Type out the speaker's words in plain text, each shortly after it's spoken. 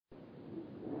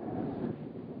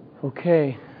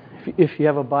Okay, if you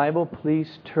have a Bible, please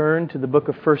turn to the book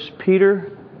of 1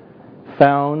 Peter,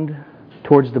 found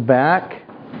towards the back,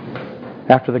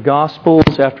 after the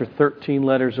Gospels, after 13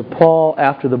 letters of Paul,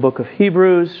 after the book of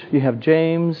Hebrews, you have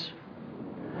James,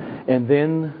 and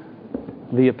then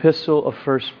the epistle of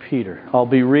 1 Peter. I'll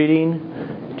be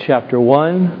reading chapter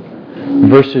 1,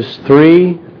 verses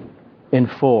 3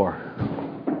 and 4.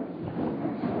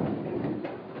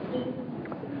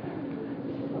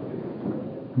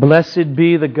 Blessed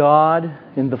be the God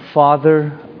and the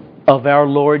Father of our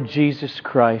Lord Jesus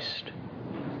Christ.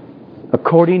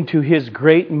 According to His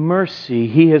great mercy,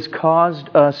 He has caused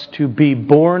us to be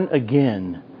born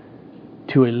again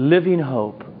to a living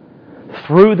hope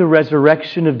through the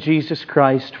resurrection of Jesus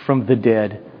Christ from the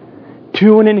dead,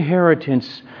 to an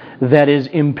inheritance that is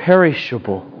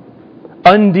imperishable,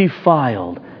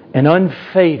 undefiled, and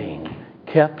unfading,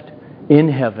 kept in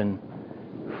heaven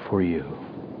for you.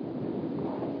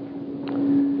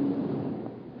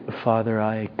 Father,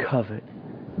 I covet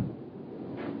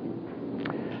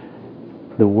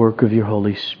the work of your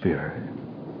Holy Spirit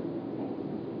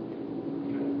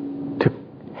to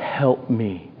help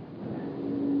me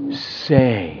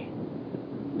say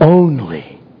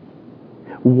only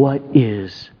what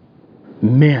is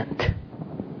meant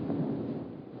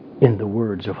in the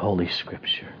words of Holy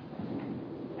Scripture.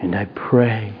 And I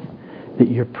pray that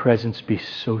your presence be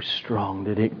so strong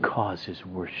that it causes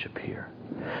worship here.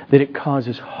 That it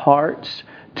causes hearts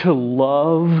to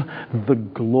love the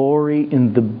glory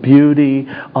and the beauty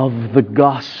of the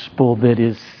gospel that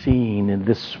is seen in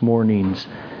this morning's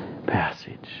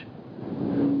passage.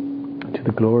 To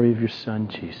the glory of your Son,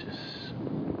 Jesus.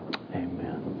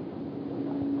 Amen.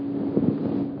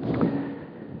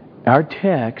 Our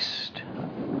text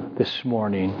this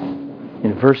morning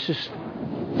in verses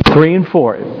 3 and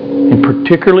 4, and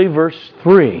particularly verse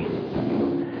 3,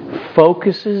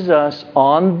 focuses us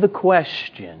on the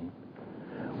question,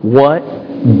 what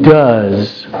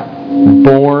does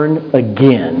born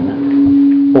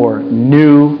again or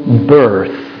new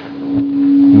birth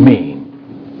mean?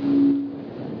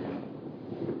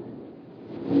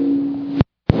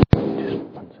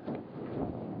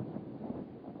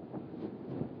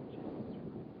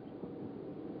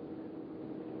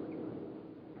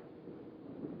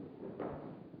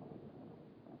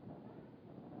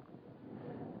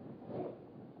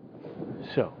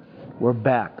 So, we're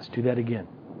back. Let's do that again.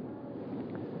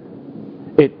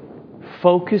 It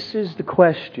focuses the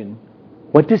question,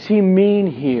 what does he mean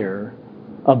here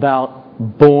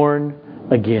about born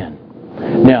again?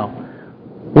 Now,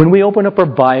 when we open up our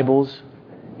Bibles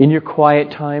in your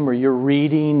quiet time or you're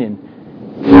reading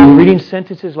and you're reading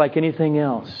sentences like anything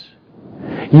else,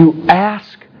 you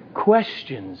ask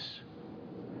questions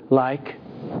like,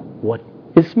 what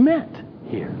is meant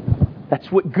here? That's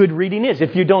what good reading is.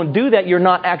 If you don't do that, you're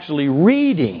not actually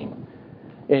reading.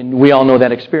 And we all know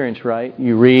that experience, right?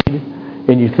 You read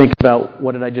and you think about,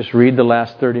 what did I just read the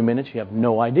last 30 minutes? You have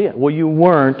no idea. Well, you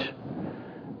weren't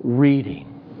reading.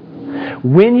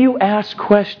 When you ask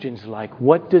questions like,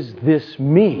 what does this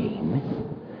mean?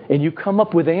 And you come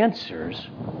up with answers,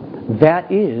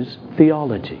 that is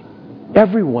theology.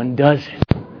 Everyone does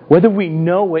it, whether we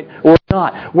know it or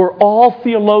not. We're all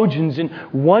theologians in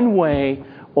one way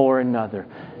or another.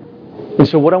 And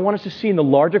so what I want us to see in the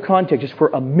larger context, just for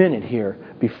a minute here,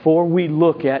 before we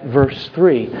look at verse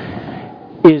 3,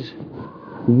 is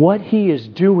what he is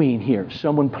doing here.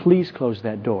 Someone please close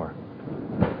that door.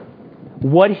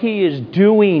 What he is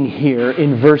doing here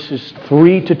in verses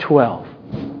 3 to 12.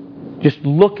 Just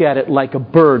look at it like a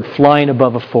bird flying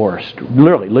above a forest.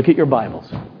 Literally, look at your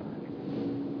Bibles.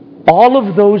 All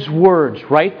of those words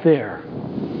right there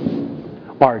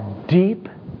are deep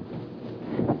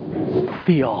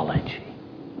theology.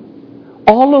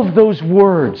 All of those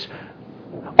words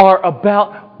are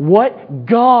about what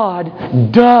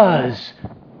God does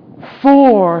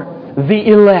for the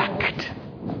elect.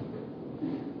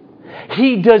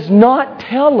 He does not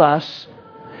tell us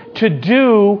to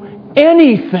do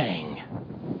anything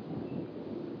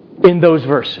in those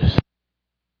verses.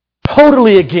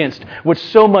 Totally against what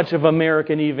so much of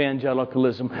American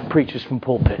evangelicalism preaches from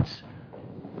pulpits.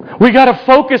 We got to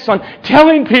focus on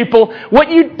telling people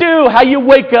what you do, how you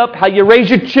wake up, how you raise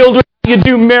your children, how you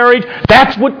do marriage.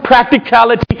 That's what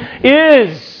practicality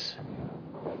is.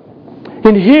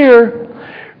 And here,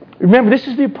 remember, this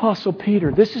is the Apostle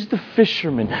Peter. This is the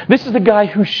fisherman. This is the guy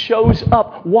who shows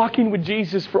up walking with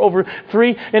Jesus for over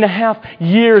 3.5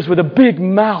 years with a big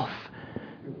mouth.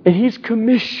 And he's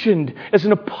commissioned as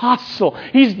an apostle.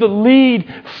 He's the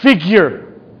lead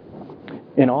figure.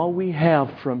 And all we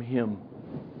have from him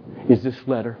is this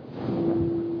letter.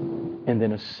 and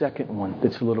then a second one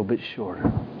that's a little bit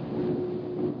shorter.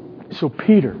 So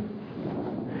Peter,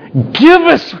 give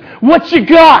us what you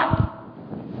got!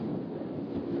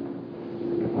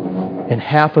 And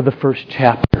half of the first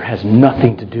chapter has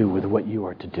nothing to do with what you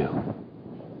are to do.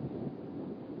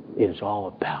 It is all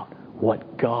about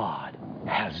what God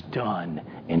has done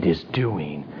and is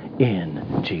doing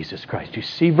in Jesus Christ. You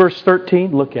see verse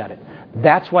 13? Look at it.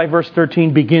 That's why verse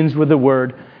 13 begins with the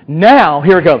word now.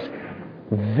 Here it goes.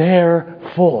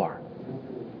 Therefore.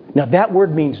 Now that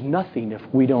word means nothing if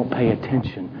we don't pay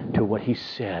attention to what he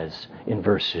says in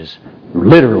verses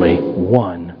literally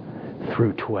 1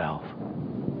 through 12.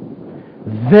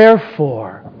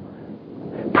 Therefore,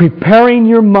 preparing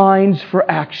your minds for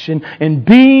action and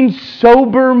being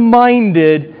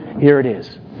sober-minded, here it is,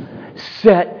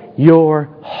 set your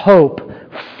hope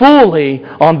fully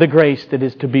on the grace that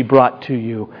is to be brought to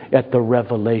you at the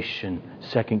revelation,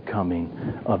 second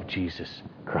coming of Jesus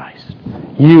Christ.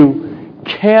 You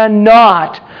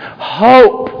cannot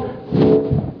hope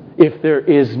if there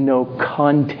is no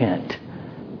content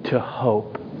to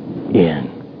hope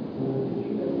in.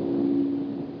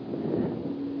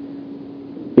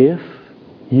 If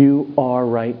you are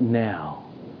right now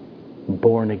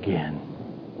born again,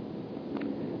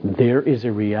 there is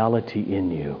a reality in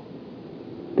you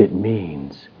that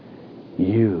means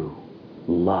you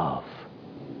love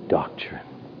doctrine.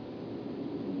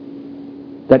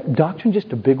 That doctrine is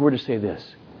just a big word to say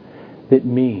this. That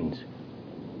means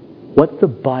what the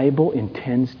Bible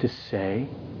intends to say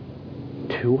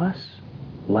to us,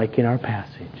 like in our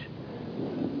passage,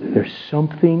 there's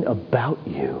something about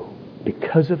you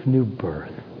because of new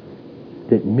birth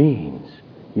that means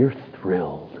you're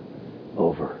thrilled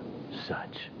over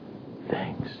such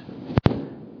things.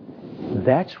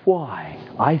 That's why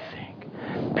I think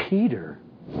Peter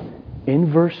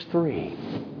in verse 3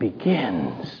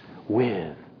 begins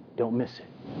with, don't miss it,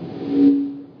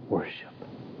 worship.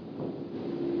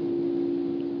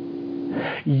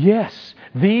 Yes,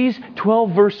 these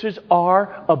 12 verses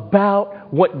are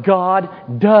about what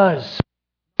God does,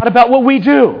 not about what we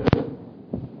do.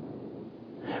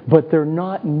 But they're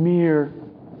not mere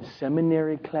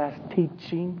seminary class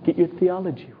teaching. Get your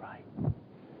theology right.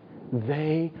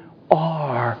 They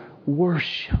are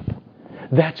worship.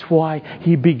 That's why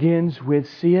he begins with,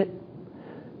 see it?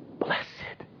 Blessed.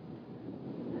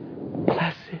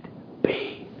 Blessed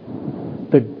be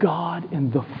the God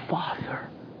and the Father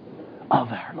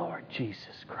of our Lord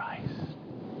Jesus Christ.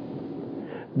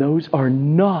 Those are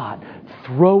not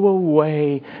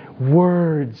throwaway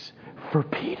words for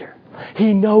Peter.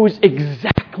 He knows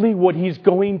exactly what he's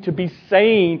going to be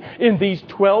saying in these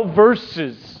 12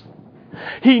 verses.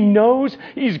 He knows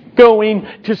he's going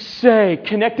to say,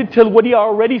 connected to what he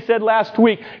already said last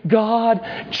week, God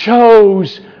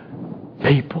chose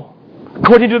people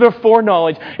according to their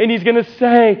foreknowledge. And he's going to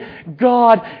say,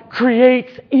 God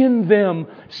creates in them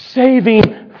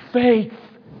saving faith.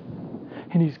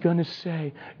 And he's going to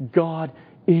say, God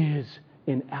is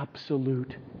in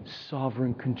absolute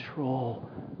sovereign control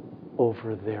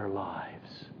over their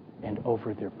lives and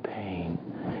over their pain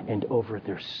and over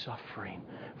their suffering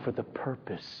for the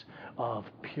purpose of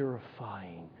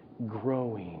purifying,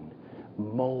 growing,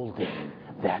 molding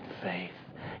that faith.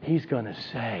 He's going to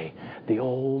say the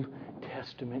Old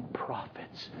Testament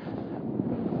prophets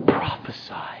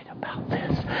prophesied about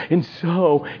this. And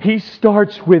so he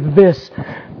starts with this,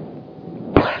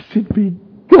 blessed be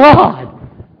God,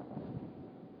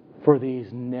 for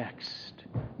these next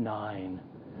 9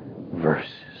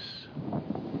 verses.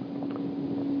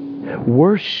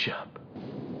 Worship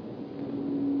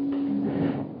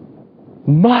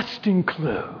must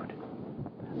include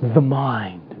the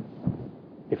mind,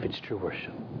 if it's true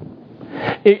worship.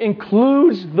 It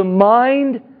includes the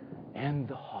mind and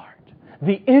the heart,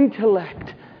 the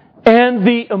intellect and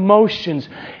the emotions.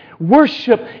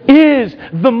 Worship is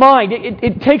the mind.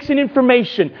 It takes in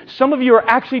information. Some of you are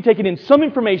actually taking in some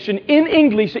information in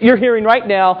English that you're hearing right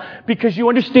now because you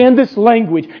understand this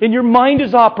language and your mind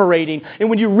is operating.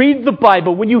 And when you read the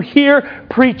Bible, when you hear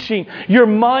preaching, your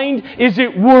mind is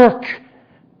at work.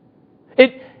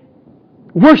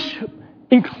 Worship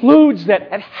includes that.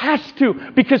 It has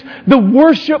to, because the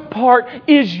worship part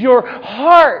is your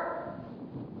heart.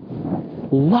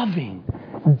 Loving,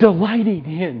 delighting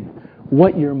in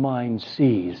what your mind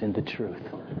sees in the truth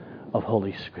of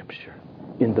Holy Scripture,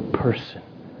 in the person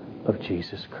of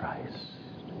Jesus Christ.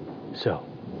 So,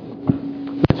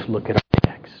 let's look at our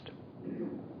text.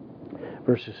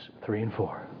 Verses 3 and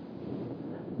 4.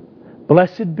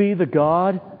 Blessed be the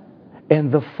God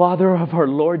and the Father of our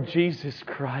Lord Jesus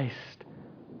Christ,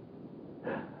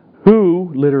 who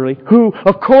literally, who,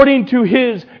 according to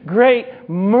His great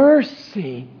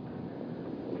mercy,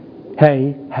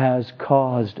 He has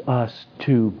caused us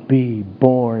to be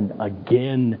born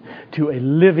again to a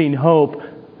living hope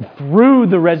through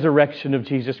the resurrection of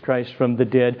Jesus Christ from the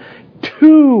dead,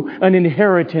 to an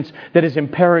inheritance that is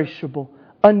imperishable,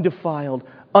 undefiled,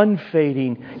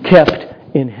 unfading,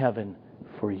 kept in heaven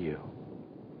for you.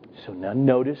 So now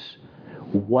notice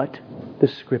what the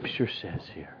Scripture says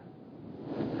here.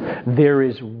 There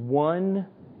is one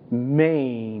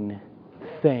main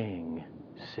thing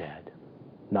said.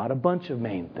 Not a bunch of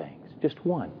main things, just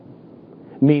one.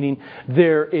 Meaning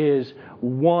there is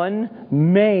one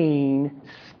main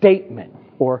statement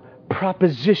or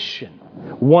proposition,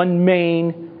 one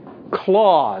main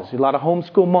clause. A lot of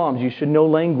homeschool moms, you should know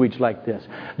language like this.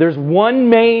 There's one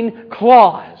main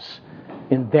clause,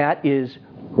 and that is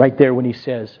right there when He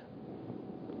says,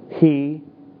 He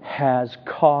has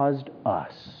caused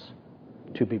us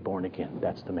to be born again.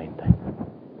 That's the main thing.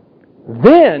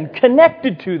 Then,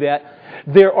 connected to that,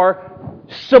 there are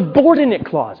subordinate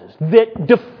clauses that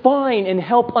define and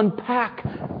help unpack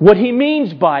what He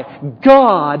means by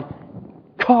God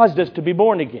caused us to be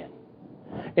born again.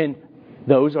 And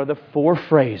those are the four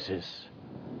phrases.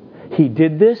 He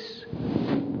did this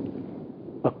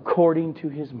according to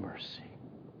His mercy.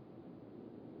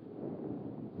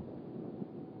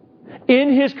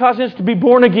 In His causing us to be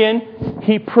born again,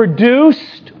 He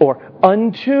produced or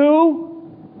unto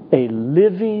a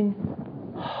living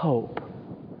hope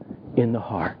in the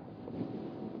heart.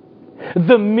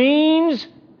 The means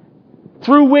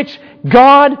through which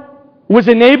God was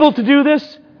enabled to do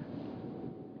this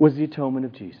was the atonement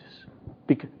of Jesus.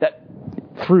 Because that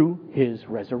through His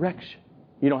resurrection.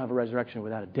 You don't have a resurrection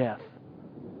without a death.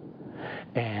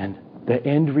 And the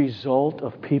end result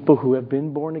of people who have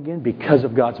been born again because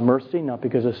of God's mercy, not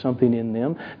because of something in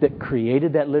them that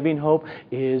created that living hope,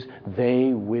 is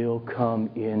they will come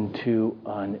into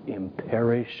an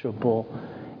imperishable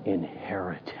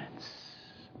inheritance.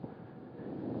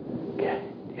 Okay,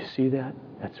 do you see that?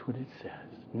 That's what it says.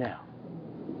 Now,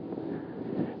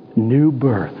 new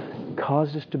birth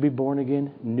caused us to be born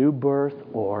again. New birth,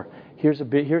 or here's a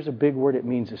big word. It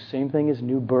means the same thing as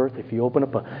new birth. If you open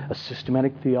up a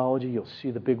systematic theology, you'll see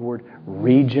the big word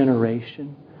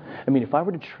regeneration. I mean, if I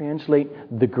were to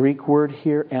translate the Greek word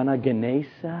here,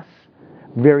 anagenesis,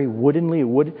 very woodenly,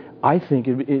 I think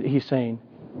he's saying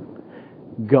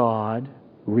God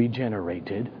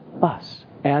regenerated us.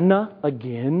 Anna,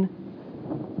 again,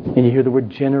 and you hear the word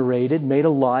generated, made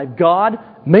alive. God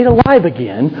made alive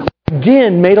again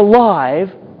made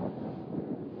alive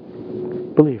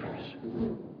believers.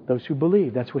 Those who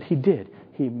believe, that's what He did.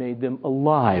 He made them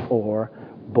alive, or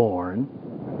born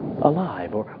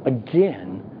alive, or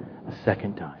again a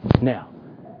second time. Now,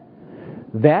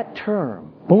 that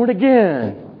term, born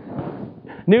again,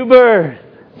 new birth,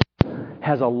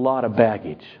 has a lot of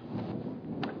baggage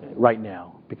right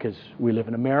now because we live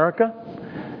in America,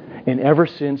 and ever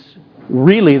since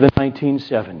really the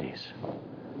 1970s.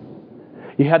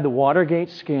 You had the Watergate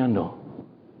scandal.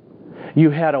 You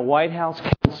had a White House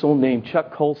counsel named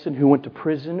Chuck Colson who went to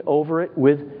prison over it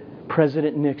with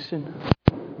President Nixon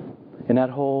and that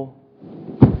whole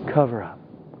cover-up.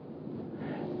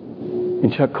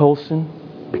 And Chuck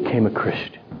Colson became a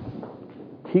Christian.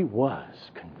 He was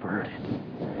converted.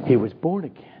 He was born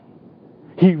again.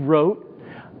 He wrote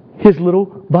his little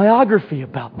biography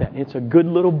about that. It's a good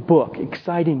little book,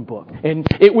 exciting book. And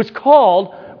it was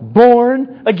called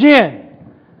Born Again.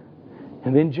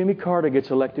 And then Jimmy Carter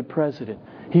gets elected president.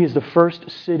 He is the first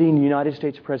sitting United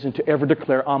States president to ever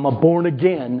declare, I'm a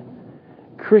born-again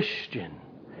Christian.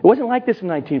 It wasn't like this in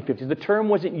the 1950s. The term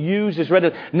wasn't used as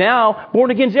readily. Now,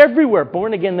 born-again's everywhere.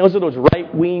 Born-again, those are those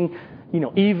right-wing,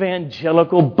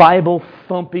 evangelical,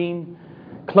 Bible-thumping,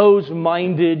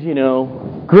 closed-minded,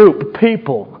 group of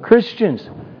people, Christians.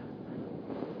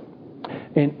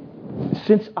 And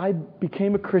since I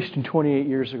became a Christian 28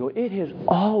 years ago, it has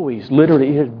always, literally,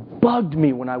 it has bugged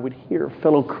me when I would hear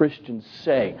fellow Christians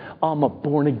say, I'm a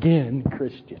born-again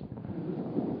Christian.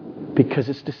 Because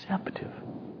it's deceptive.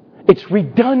 It's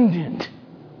redundant.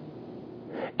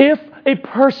 If a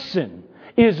person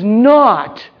is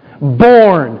not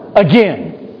born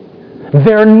again,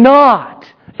 they're not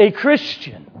a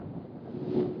Christian.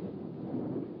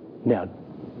 Now,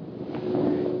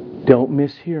 don't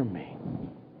mishear me.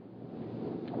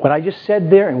 What I just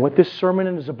said there and what this sermon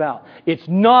is about, it's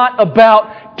not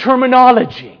about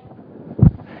terminology.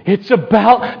 It's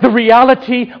about the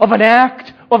reality of an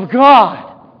act of God.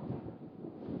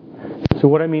 So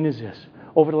what I mean is this.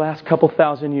 Over the last couple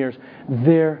thousand years,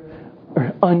 there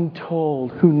are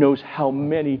untold, who knows how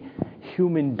many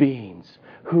human beings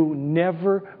who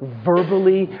never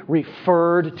verbally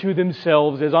referred to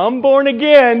themselves as, I'm born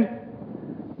again,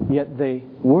 yet they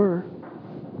were.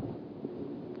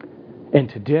 And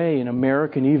today in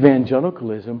American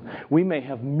evangelicalism, we may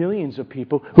have millions of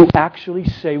people who actually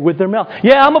say with their mouth,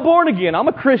 yeah, I'm a born again, I'm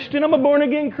a Christian, I'm a born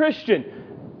again Christian.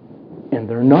 And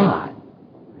they're not.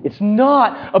 It's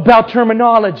not about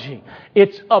terminology.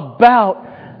 It's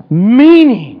about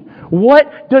meaning.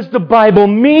 What does the Bible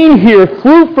mean here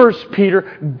through 1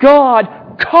 Peter?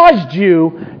 God caused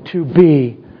you to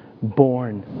be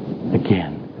born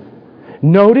again.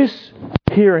 Notice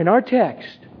here in our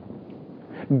text,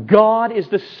 God is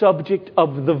the subject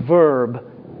of the verb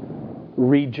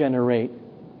regenerate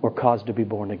or cause to be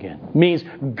born again. Means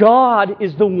God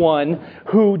is the one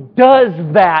who does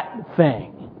that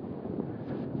thing.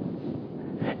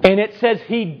 And it says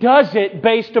He does it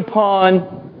based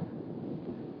upon,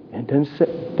 and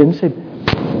didn't say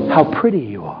how pretty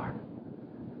you are,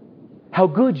 how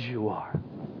good you are.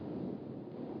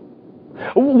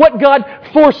 What God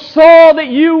foresaw that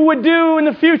you would do in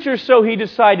the future, so He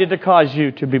decided to cause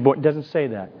you to be born. It doesn't say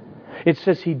that. It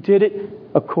says He did it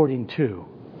according to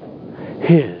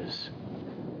His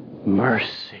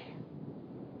mercy.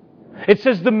 It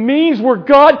says the means where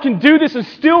God can do this and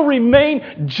still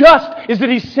remain just is that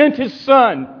He sent His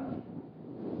Son.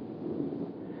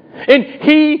 And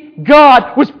He,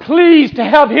 God, was pleased to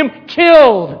have Him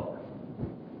killed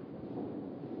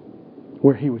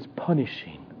where He was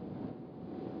punishing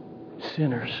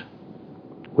sinners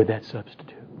with that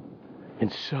substitute.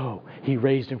 And so He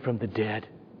raised Him from the dead.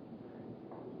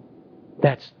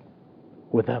 That's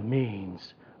with a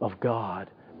means of God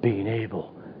being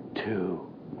able to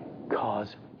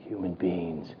cause human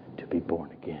beings to be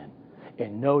born again.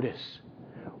 And notice,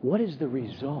 what is the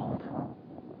result?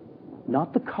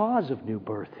 Not the cause of new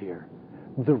birth here.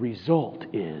 The result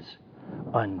is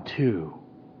unto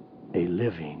a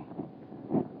living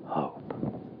hope.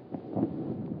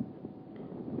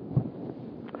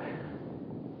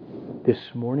 This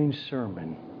morning's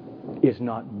sermon is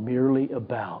not merely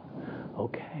about,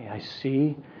 okay, I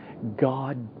see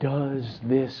God does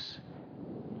this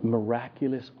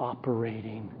miraculous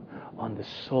operating on the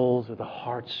souls or the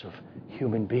hearts of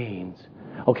human beings.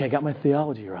 Okay, I got my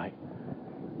theology right.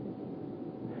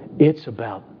 It's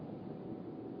about,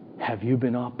 have you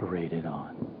been operated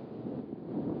on?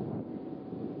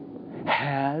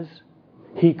 Has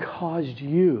He caused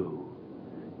you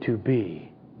to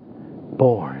be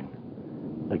born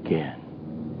again,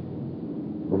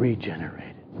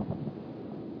 regenerated?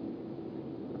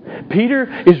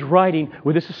 Peter is writing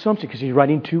with this assumption because he's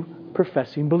writing to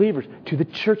professing believers, to the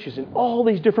churches in all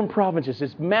these different provinces,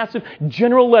 this massive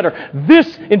general letter.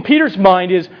 This, in Peter's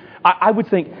mind, is, I would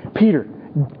think, Peter,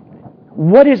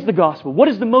 what is the gospel? What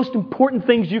is the most important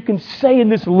things you can say in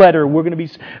this letter we're going to be,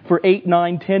 for 8,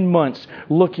 9, 10 months,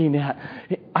 looking at?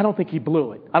 I don't think he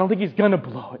blew it. I don't think he's going to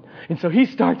blow it. And so he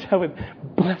starts out with,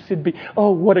 blessed be,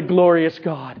 oh, what a glorious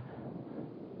God,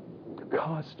 who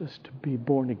caused us to be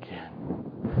born again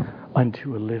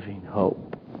unto a living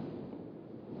hope.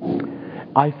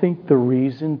 I think the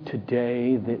reason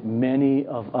today that many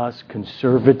of us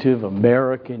conservative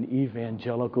American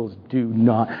evangelicals do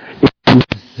not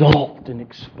exalt and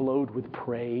explode with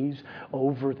praise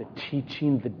over the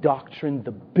teaching, the doctrine,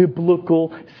 the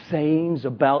biblical sayings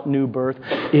about new birth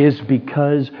is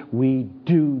because we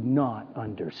do not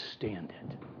understand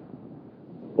it.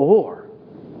 Or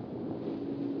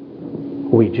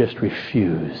we just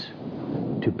refuse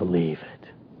to believe it.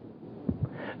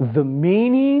 The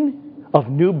meaning of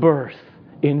new birth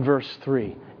in verse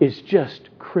 3 is just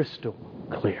crystal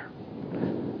clear.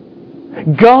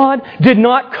 God did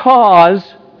not cause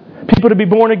people to be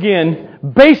born again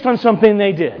based on something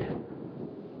they did.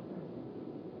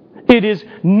 It is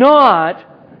not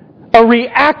a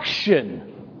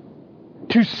reaction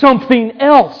to something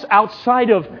else outside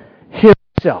of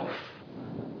Himself.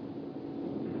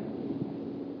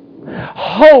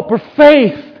 Hope or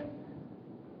faith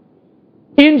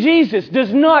in Jesus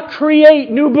does not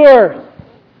create new birth.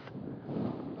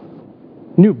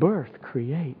 New birth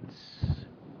creates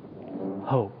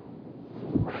hope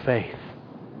or faith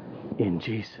in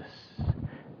Jesus.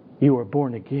 You are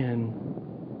born again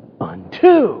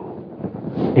unto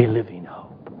a living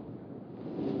hope,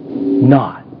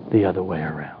 not the other way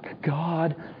around.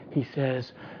 God, He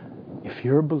says, if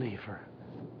you're a believer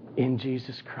in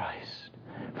Jesus Christ,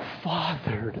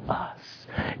 fathered us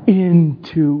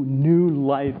into new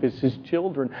life as His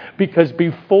children. Because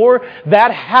before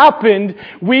that happened,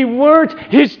 we weren't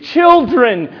His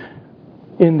children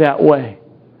in that way.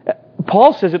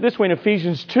 Paul says it this way in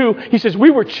Ephesians 2. He says,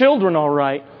 we were children, all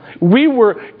right. We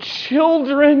were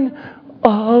children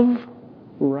of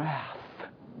wrath.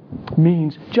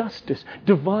 Means justice,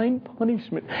 divine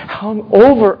punishment hung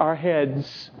over our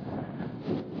heads.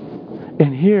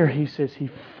 And here he says He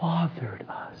fathered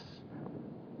us.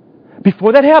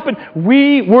 Before that happened,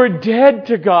 we were dead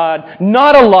to God,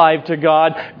 not alive to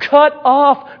God, cut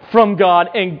off from God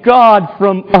and God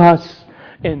from us.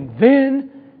 And then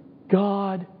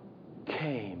God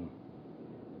came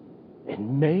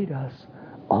and made us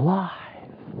alive.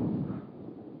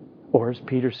 Or as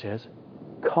Peter says,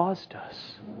 caused us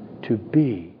to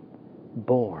be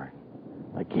born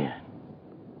again.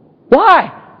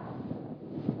 Why?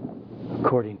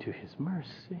 According to His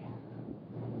mercy.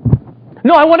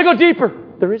 No, I want to go deeper.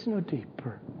 There is no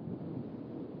deeper.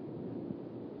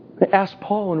 Ask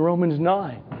Paul in Romans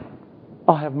 9.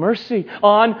 I'll have mercy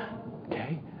on...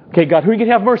 Okay, God, who are you going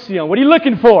to have mercy on? What are you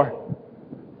looking for?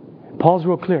 Paul's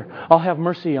real clear. I'll have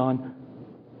mercy on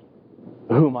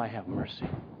whom I have mercy.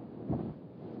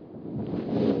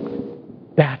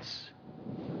 That's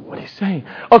what he's saying.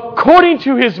 According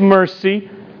to His mercy,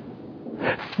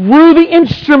 through the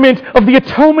instrument of the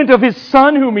atonement of His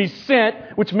Son whom He sent,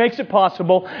 which makes it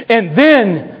possible, and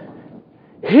then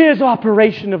His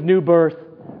operation of new birth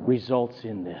results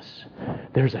in this.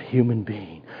 There's a human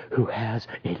being who has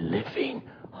a living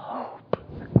hope.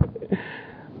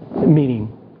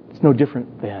 Meaning, it's no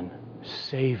different than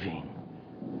saving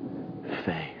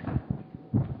faith.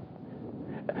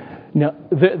 Now,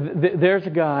 there's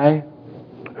a guy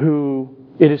who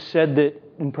it is said that,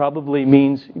 and probably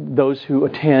means those who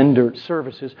attend or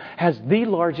services, has the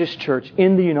largest church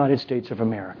in the United States of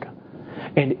America.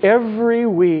 And every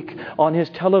week on his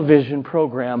television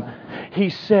program, he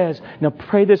says, now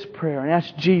pray this prayer and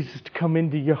ask Jesus to come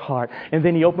into your heart. And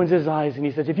then he opens his eyes and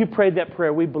he says, if you prayed that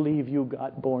prayer, we believe you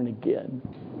got born again.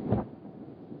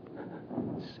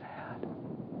 Sad.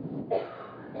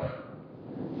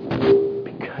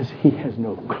 Because he has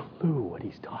no clue what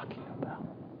he's talking about.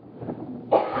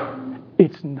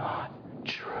 It's not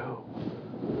true.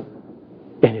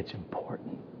 And it's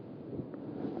important.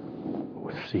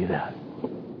 We'll see that.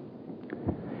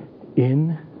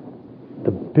 In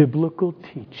the biblical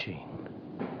teaching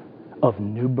of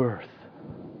new birth,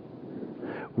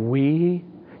 we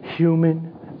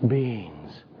human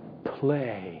beings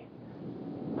play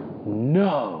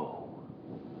no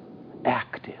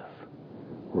active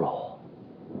role.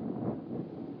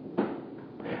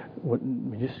 Let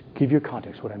me just give you a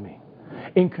context what I mean.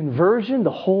 In conversion,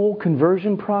 the whole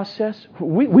conversion process,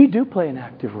 we do play an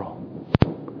active role.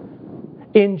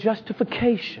 In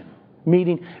justification,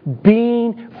 meaning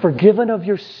being forgiven of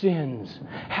your sins,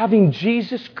 having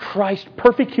Jesus Christ,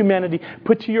 perfect humanity,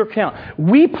 put to your account,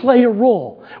 we play a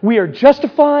role. We are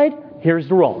justified, here's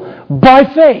the role, by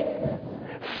faith.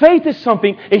 Faith is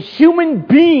something a human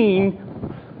being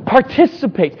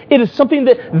participates. It is something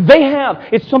that they have.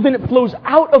 It's something that flows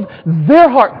out of their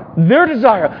heart, their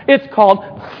desire. It's called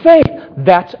faith.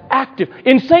 That's active.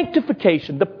 In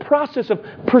sanctification, the process of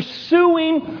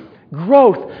pursuing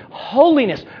growth,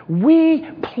 holiness, we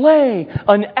play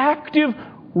an active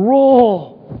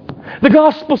role. The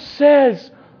gospel says,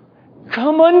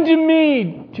 come unto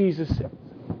me, Jesus says.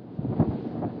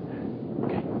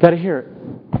 Okay, got to hear it.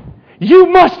 You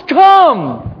must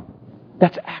come.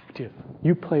 That's active.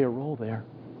 You play a role there.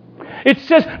 It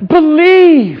says,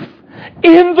 believe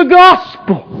in the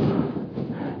gospel.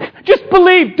 Just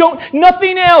believe.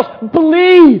 Nothing else.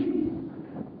 Believe.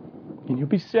 And you'll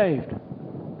be saved.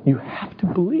 You have to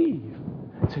believe.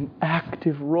 It's an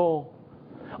active role.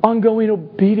 Ongoing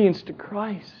obedience to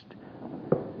Christ.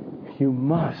 You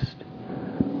must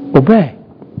obey.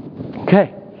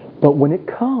 Okay. But when it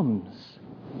comes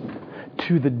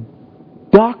to the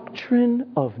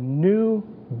doctrine of new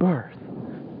birth,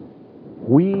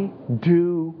 we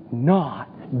do not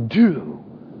do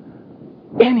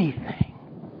anything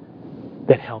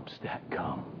that helps that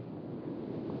come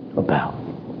about.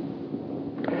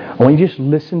 I want you to just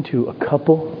listen to a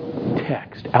couple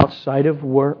texts outside of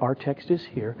where our text is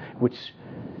here, which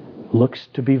looks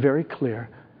to be very clear.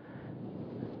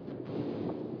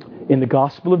 In the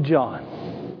Gospel of John,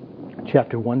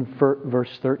 chapter 1,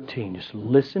 verse 13, just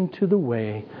listen to the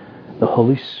way the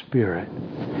Holy Spirit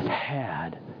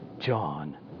had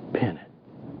John pen it.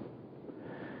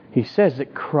 He says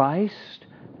that Christ,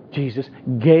 Jesus,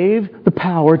 gave the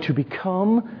power to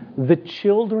become the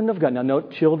children of God. Now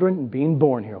note children being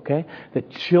born here, okay? The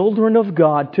children of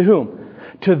God to whom?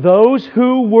 To those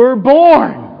who were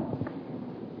born,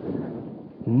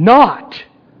 not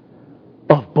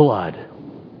of blood,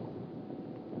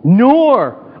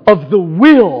 nor of the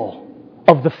will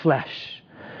of the flesh,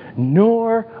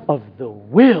 nor of the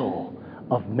will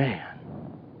of man,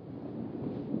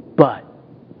 but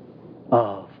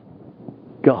of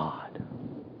God.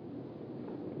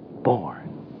 Born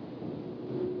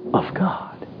of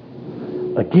God.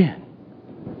 Again.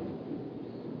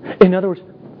 In other words,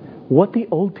 what the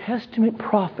Old Testament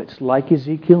prophets like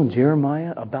Ezekiel and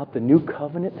Jeremiah about the new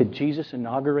covenant that Jesus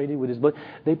inaugurated with His blood,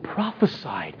 they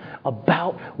prophesied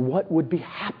about what would be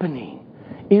happening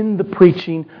in the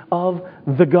preaching of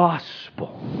the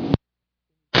gospel.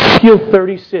 Ezekiel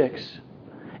 36.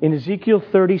 In Ezekiel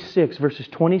 36, verses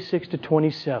 26 to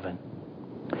 27,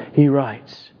 he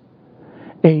writes,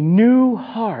 a new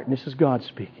heart, and this is God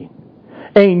speaking,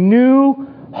 a new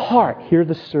heart, hear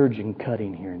the surging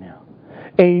cutting here now.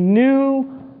 A new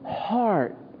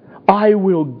heart I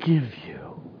will give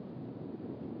you.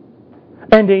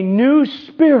 And a new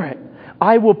spirit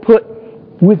I will put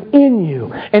within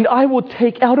you. And I will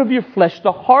take out of your flesh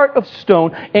the heart of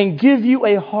stone and give you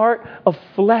a heart of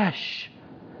flesh.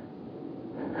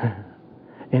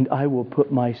 And I will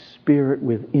put my spirit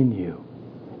within you.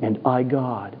 And I,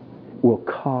 God, will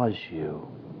cause you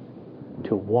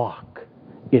to walk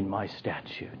in my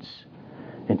statutes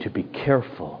and to be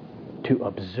careful to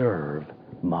observe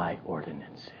my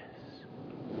ordinances.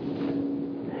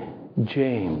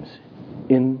 James,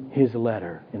 in his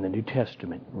letter in the New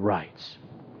Testament, writes,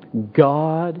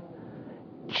 God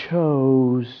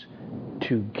chose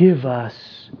to give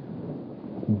us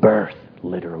birth,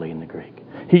 literally in the Greek.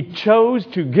 He chose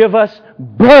to give us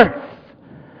birth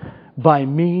by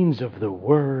means of the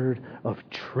word of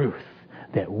truth,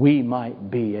 that we might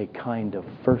be a kind of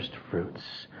first fruits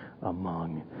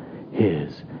among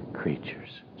His creatures.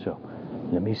 So,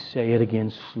 let me say it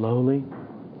again slowly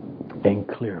and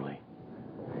clearly.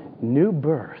 New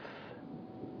birth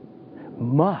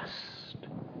must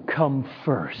come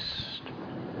first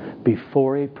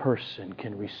before a person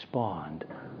can respond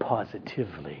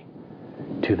positively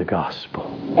to the gospel.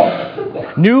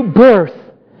 New birth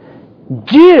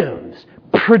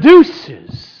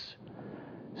produces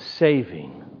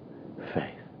saving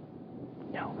faith.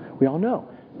 Now, we all know,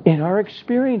 in our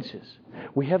experiences,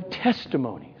 we have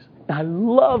testimonies. I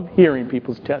love hearing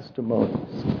people's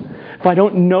testimonies. If I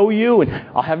don't know you, and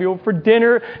I'll have you over for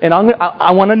dinner, and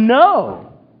I want to know.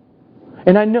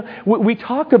 And I know we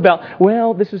talk about,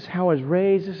 well, this is how I was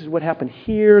raised. This is what happened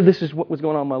here. This is what was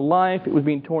going on in my life. It was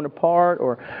being torn apart,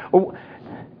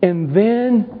 and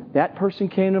then that person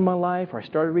came into my life, or I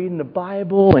started reading the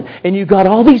Bible, and you got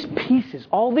all these pieces,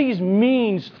 all these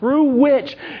means through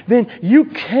which then you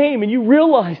came and you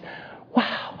realized,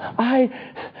 wow, I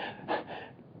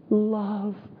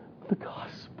love the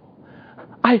gospel.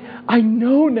 I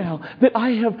know now that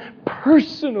I have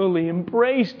personally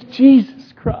embraced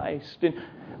Jesus Christ. And,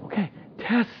 okay,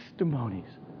 testimonies.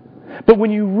 But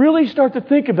when you really start to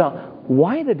think about,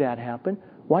 why did that happen?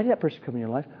 Why did that person come in your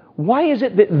life? Why is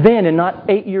it that then, and not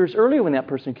 8 years earlier when that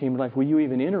person came in life, were you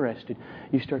even interested?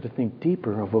 You start to think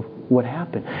deeper of what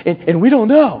happened. And we don't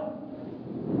know.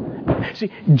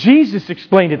 See, Jesus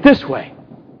explained it this way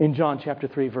in John chapter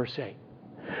 3, verse 8.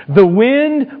 The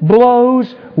wind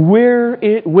blows where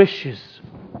it wishes,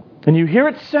 and you hear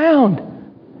its sound,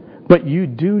 but you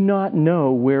do not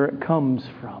know where it comes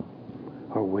from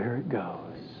or where it goes.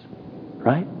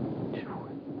 Right?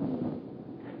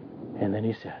 And then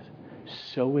he says,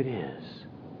 so it is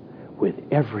with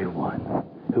everyone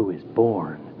who is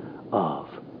born of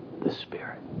the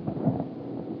Spirit.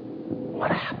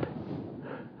 What happened?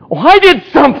 Oh, I did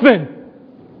something!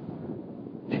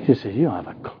 Jesus says, you don't have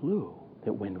a clue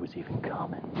that wind was even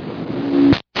coming.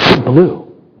 It blew.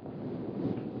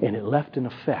 And it left an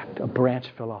effect. A branch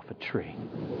fell off a tree.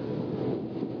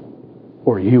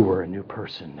 Or you were a new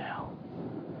person now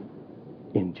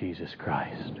in Jesus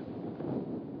Christ.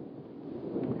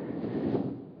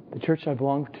 The church I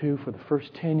belonged to for the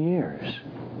first 10 years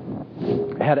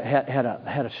had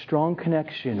a strong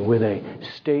connection with a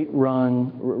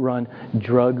state-run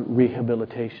drug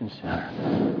rehabilitation center.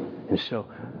 And so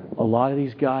a lot of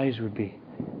these guys would be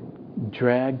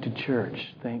dragged to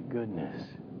church, thank goodness.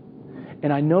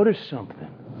 And I noticed something.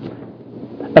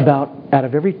 Out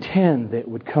of every 10 that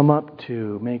would come up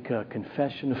to make a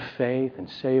confession of faith and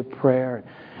say a prayer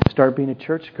and start being a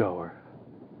churchgoer,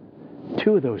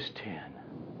 2 of those 10,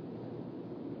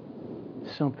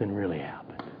 something really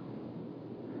happened.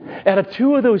 Out of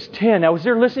 2 of those 10, I was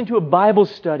there listening to a Bible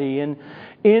study in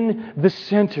the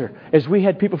center as we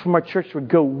had people from our church would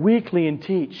go weekly and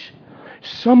teach.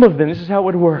 Some of them, this is how it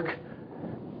would work.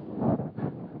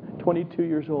 22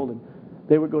 years old, and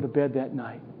they would go to bed that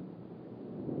night.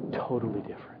 Totally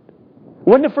different. It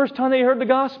wasn't the first time they heard the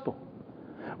gospel.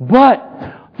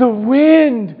 But the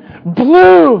wind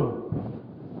blew.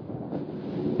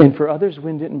 And for others,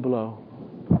 wind didn't blow.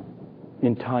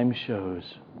 And time shows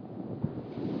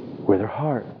where their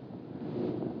heart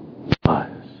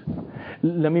was.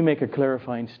 Let me make a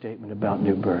clarifying statement about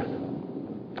new birth.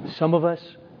 Some of us,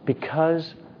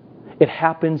 because it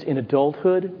happens in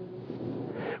adulthood,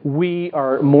 we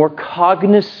are more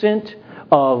cognizant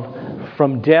of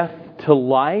from death to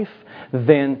life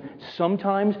than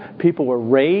sometimes people were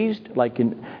raised, like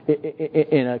in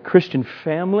a Christian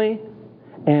family,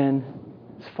 and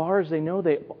as far as they know,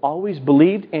 they always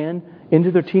believed, and into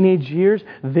their teenage years,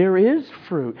 there is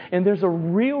fruit, and there's a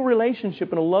real relationship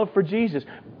and a love for Jesus.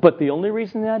 But the only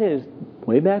reason that is,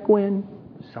 way back when,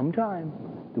 sometime,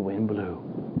 the wind blew.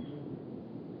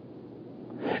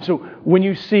 So when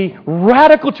you see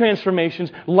radical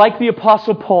transformations like the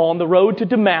Apostle Paul on the road to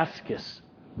Damascus,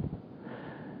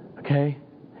 okay,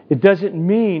 it doesn't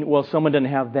mean, well, someone doesn't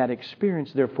have that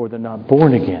experience, therefore they're not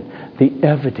born again. The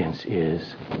evidence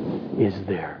is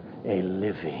there a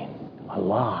living,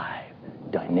 alive,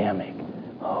 dynamic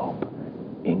hope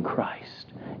in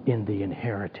Christ, in the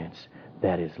inheritance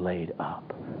that is laid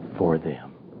up for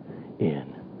them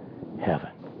in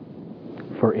heaven.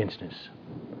 For instance,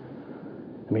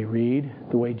 let me read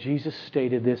the way Jesus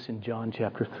stated this in John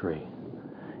chapter 3,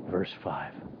 verse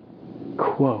 5.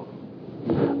 Quote,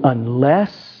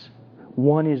 "Unless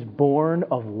one is born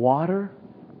of water,"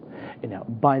 and now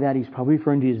by that he's probably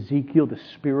referring to Ezekiel, the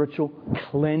spiritual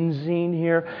cleansing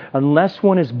here. "Unless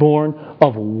one is born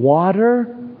of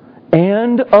water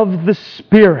and of the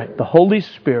Spirit," the Holy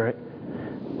Spirit,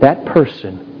 "that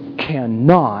person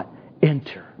cannot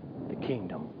enter the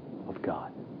kingdom of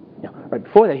God." Now, right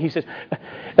before that, he says,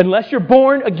 unless you're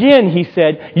born again, he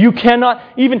said, you cannot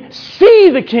even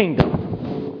see the kingdom.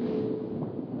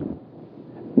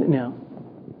 Now,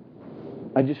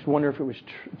 I just wonder if it was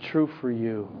true for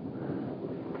you.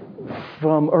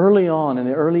 From early on, in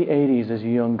the early 80s as a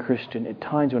young Christian, at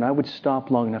times when I would stop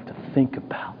long enough to think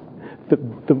about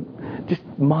the just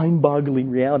mind-boggling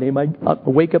reality. I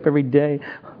wake up every day,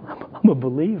 I'm a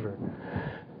believer.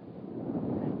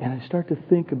 And I start to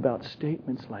think about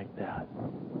statements like that.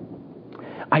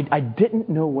 I didn't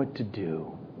know what to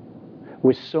do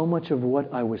with so much of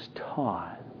what I was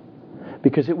taught,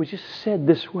 because it was just said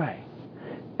this way.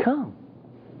 Come,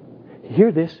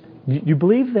 hear this. You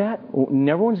believe that?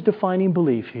 No one's defining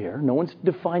belief here. No one's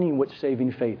defining what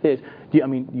saving faith is.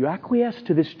 You acquiesce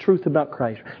to this truth about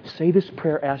Christ. Say this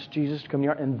prayer, ask Jesus to come in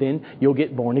your heart, and then you'll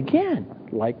get born again,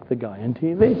 like the guy on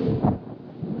TV.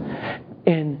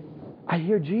 And I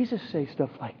hear Jesus say stuff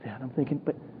like that. I'm thinking,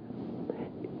 but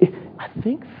I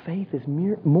think faith is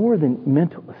more than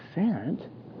mental assent.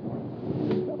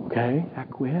 Okay,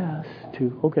 acquiesce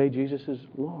to, okay, Jesus is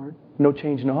Lord. No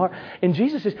change in the heart. And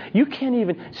Jesus says, you can't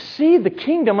even see the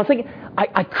kingdom. I'm thinking,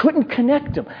 I couldn't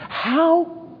connect them.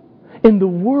 How in the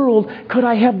world could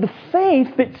I have the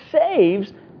faith that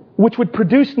saves, which would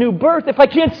produce new birth, if I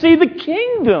can't see the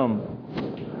kingdom?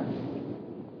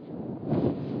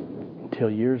 Until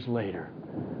years later,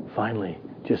 finally,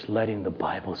 just letting the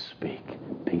Bible speak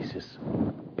pieces,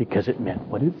 because it meant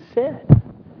what it said.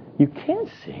 You can't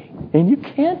see, and you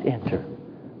can't enter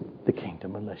the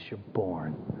kingdom unless you're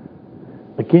born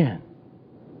again.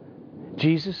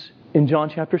 Jesus, in John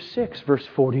chapter 6, verse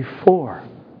 44,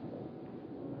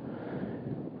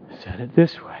 said it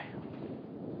this way: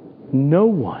 no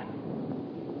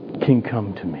one can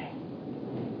come to me.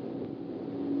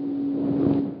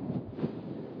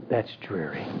 That's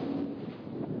dreary.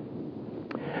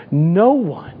 No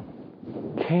one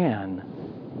can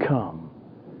come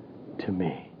to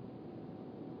me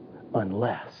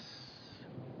unless.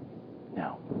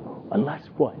 Now, unless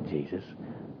what, Jesus?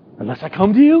 Unless I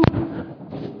come to you?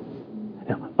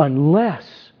 Now,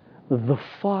 unless the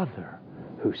Father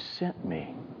who sent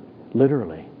me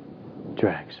literally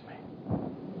drags me.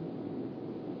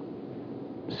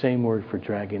 Same word for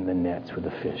dragging the nets with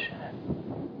the fish in it.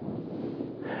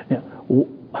 Now,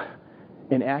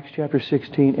 in Acts chapter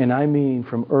 16, and I mean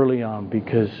from early on,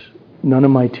 because none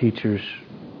of my teachers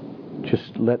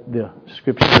just let the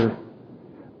scripture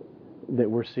that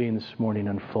we're seeing this morning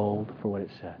unfold for what it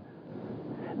said.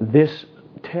 This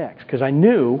text, because I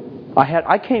knew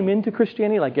I came into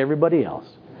Christianity like everybody else.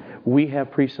 We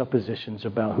have presuppositions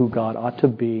about who God ought to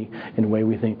be and the way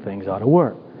we think things ought to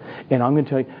work. And I'm going to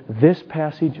tell you, this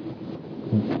passage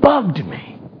bugged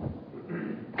me,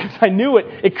 because I knew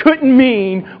it couldn't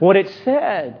mean what it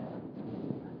said.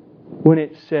 When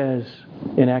it says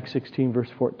in Acts 16 verse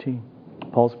 14,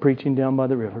 Paul's preaching down by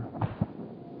the river.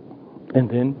 And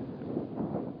then,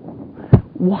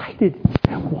 why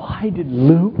did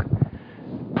Luke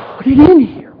put it in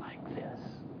here like this?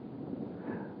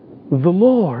 The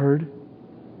Lord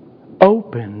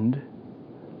opened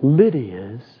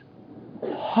Lydia's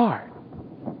heart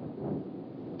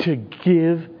to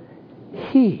give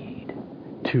heed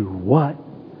to what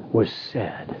was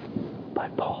said by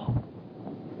Paul.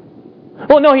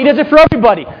 Well, no, he does it for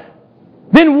everybody.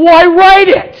 Then why write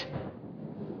it?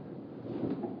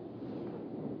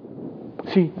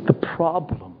 See, the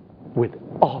problem with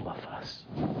all of us,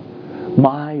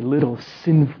 my little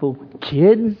sinful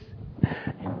kids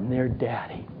and their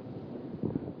daddy,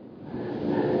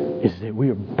 is that we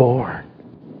are born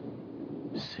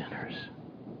sinners.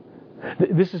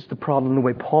 This is the problem, the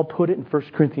way Paul put it in 1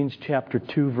 Corinthians chapter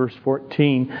 2, verse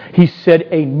 14. He said,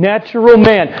 a natural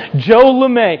man, Joe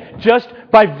LeMay, just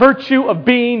by virtue of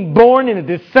being born in a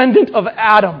descendant of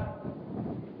Adam,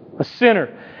 a sinner,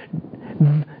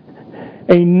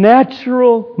 a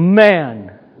natural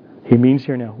man, he means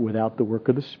here now, without the work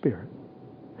of the Spirit,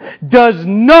 does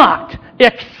not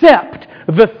accept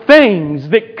the things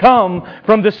that come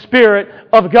from the Spirit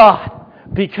of God.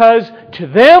 Because to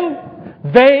them,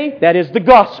 that is the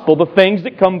gospel, the things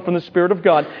that come from the Spirit of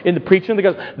God in the preaching of the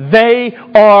gospel, they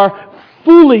are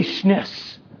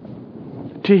foolishness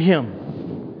to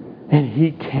him. And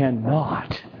he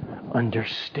cannot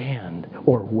understand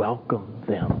or welcome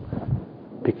them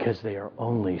because they are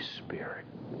only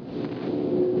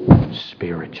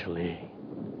spiritually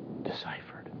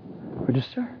deciphered or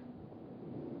discerned.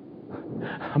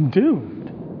 I'm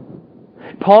doomed.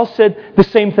 Paul said the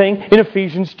same thing in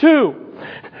Ephesians 2.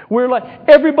 We're like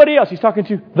everybody else. He's talking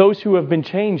to those who have been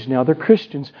changed now. They're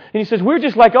Christians. And he says, we're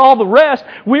just like all the rest.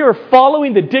 We are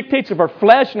following the dictates of our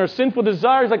flesh and our sinful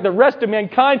desires like the rest of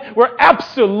mankind. We're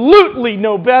absolutely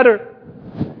no better.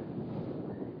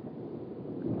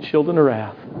 Children of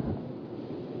wrath.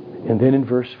 And then in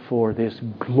verse 4, this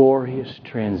glorious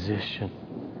transition.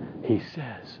 He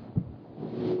says,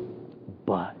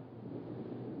 but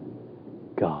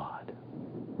God.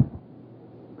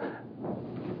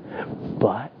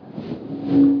 But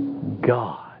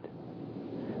God,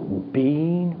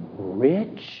 being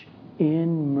rich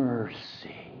in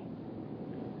mercy,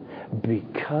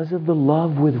 because of the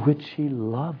love with which He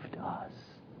loved us,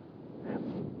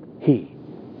 He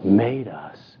made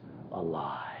us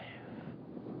alive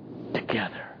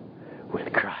together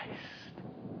with Christ.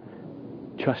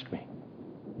 Trust me.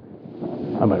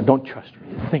 Don't trust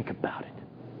me. Think about it.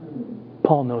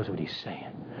 Paul knows what he's saying.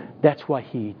 That's why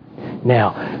he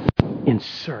now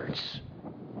inserts.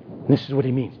 And this is what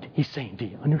he means. He's saying, do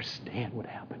you understand what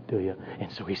happened? Do you?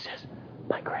 And so he says,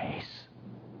 by grace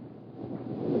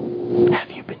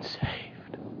have you been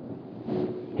saved.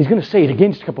 He's going to say it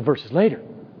again just a couple verses later.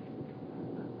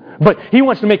 But he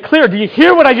wants to make clear, do you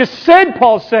hear what I just said,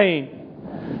 Paul's saying?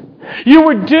 You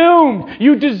were doomed.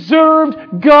 You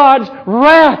deserved God's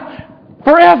wrath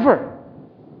forever.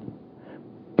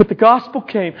 But the gospel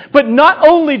came. But not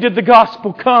only did the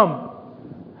gospel come,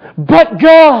 but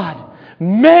God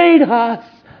made us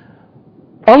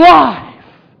alive.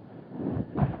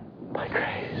 By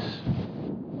grace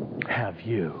have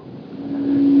you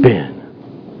been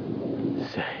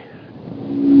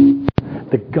saved.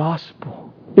 The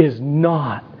gospel is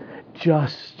not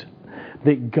just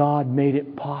that God made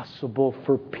it possible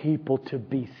for people to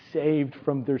be saved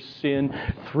from their sin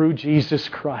through Jesus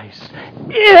Christ.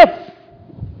 If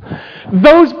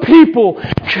those people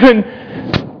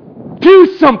can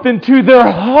do something to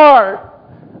their heart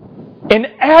and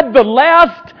add the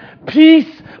last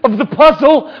piece of the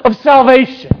puzzle of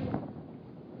salvation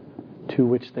to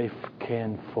which they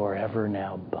can forever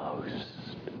now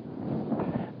boast.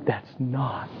 That's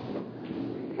not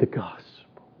the gospel.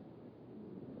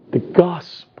 The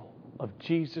gospel of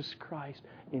Jesus Christ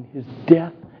in His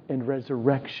death and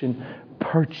resurrection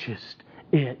purchased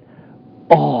it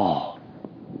all.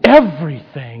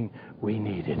 Everything we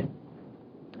needed.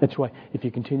 That's why if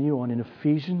you continue on in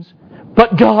Ephesians,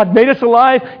 but God made us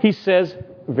alive, he says,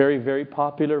 very, very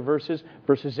popular verses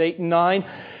 8 and 9.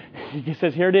 He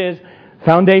says, here it is,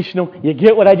 foundational. You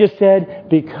get what I just said?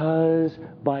 Because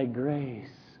by grace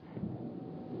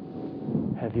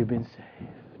have you been saved.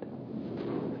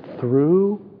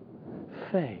 Through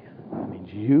faith. That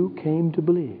means you came to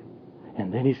believe.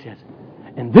 And then he says,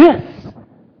 and this,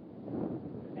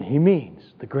 and he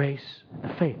means the grace, the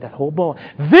faith, that whole ball.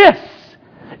 This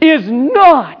is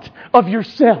not of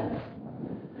yourself.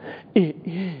 It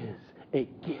is a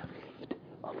gift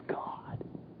of God.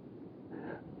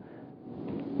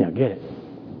 Now get it.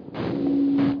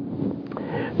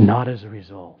 Not as a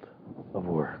result of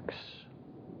works.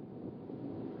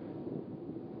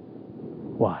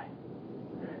 Why?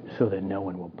 So that no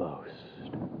one will boast.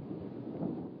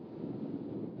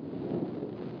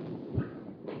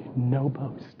 No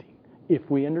boasting. If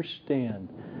we understand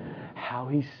how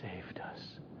He saved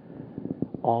us,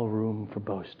 all room for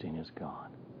boasting is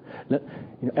gone.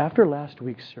 After last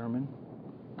week's sermon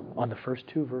on the first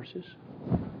 2 verses,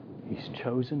 He's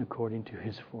chosen according to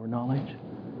His foreknowledge.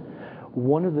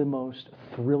 One of the most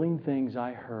thrilling things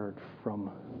I heard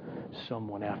from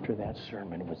someone after that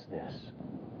sermon was this.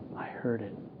 I heard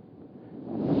it,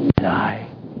 and I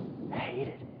hated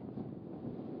it.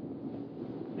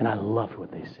 And I loved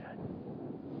what they said,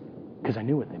 because I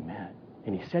knew what they meant,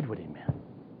 and He said what He meant.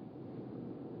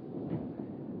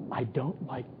 I don't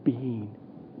like being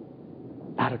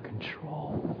out of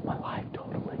control of my life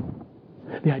totally.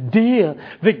 The idea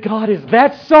that God is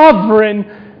that sovereign,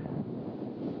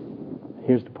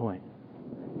 here's the point.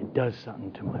 It does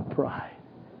something to my pride.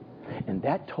 And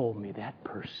that told me that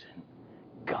person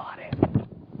got it.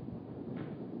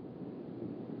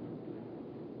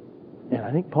 And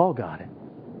I think Paul got it.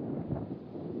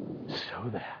 So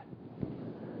that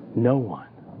no one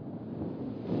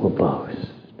will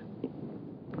boast.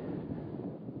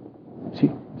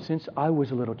 See, since I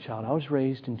was a little child, I was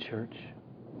raised in church.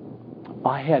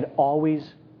 I had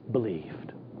always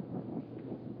believed.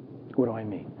 What do I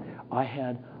mean? I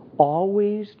had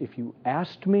always, if you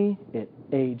asked me at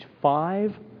age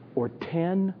 5 or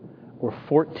 10 or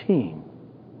 14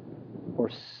 or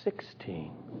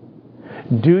 16,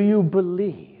 do you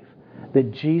believe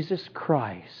that Jesus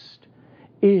Christ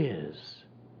is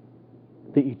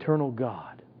the eternal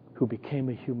God who became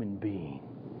a human being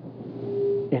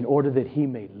in order that He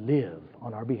may live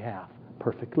on our behalf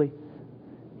perfectly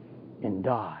and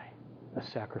die a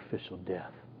sacrificial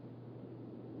death?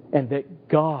 And that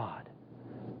God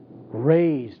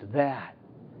raised that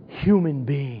human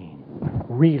being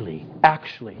really,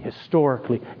 actually,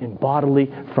 historically, and bodily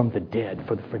from the dead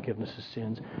for the forgiveness of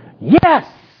sins? Yes!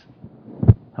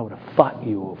 I would have fought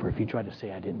you over if you tried to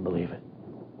say I didn't believe it.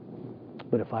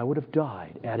 But if I would have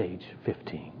died at age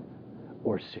 15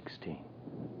 or 16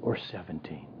 or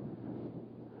 17,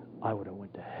 I would have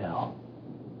went to hell.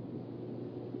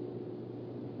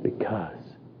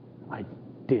 Because I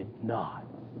did not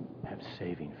have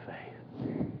saving faith.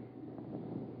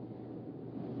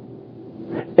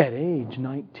 At age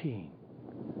 19,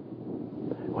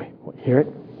 hear it?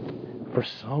 For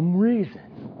some reason,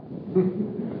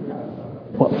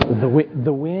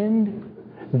 the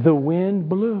wind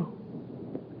blew.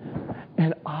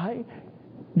 And I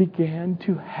began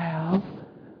to have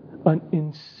an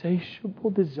insatiable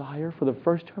desire for the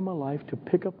first time in my life to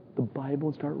pick up the Bible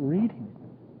and start reading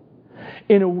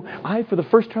it. I, for the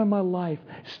first time in my life,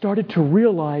 started to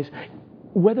realize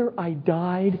whether I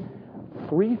died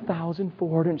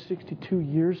 3,462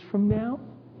 years from now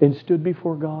and stood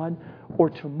before God, or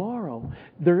tomorrow,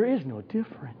 there is no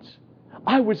difference.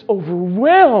 I was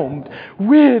overwhelmed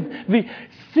with the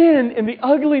sin and the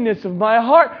ugliness of my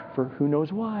heart, for who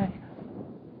knows why.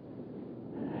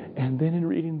 And then in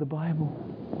reading the Bible,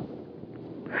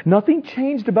 nothing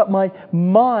changed about my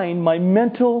mind, my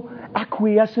mental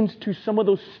acquiescence to some of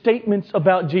those statements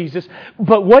about Jesus.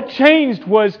 But what changed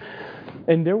was,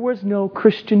 and there was no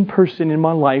Christian person in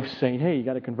my life saying, hey, you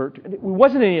got to convert. It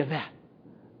wasn't any of that.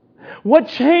 What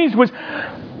changed was,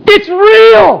 it's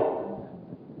real!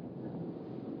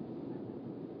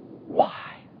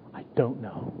 Why? I don't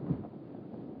know.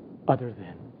 Other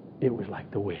than it was like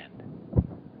the wind.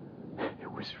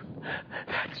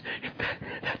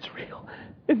 That's real.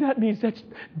 And that means that's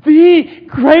the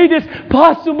greatest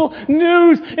possible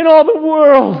news in all the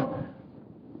world.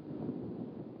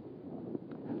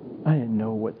 I didn't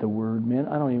know what the word meant.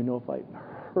 I don't even know if I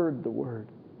heard the word.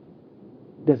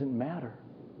 It doesn't matter.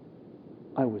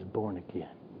 I was born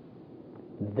again.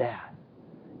 That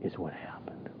is what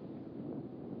happened.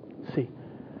 See,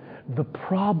 the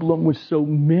problem with so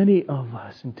many of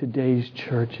us in today's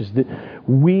church is that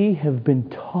we have been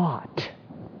taught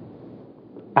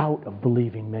out of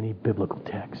believing many biblical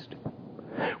texts.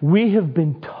 We have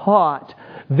been taught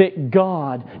that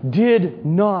God did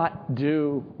not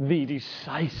do the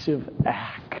decisive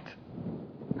act,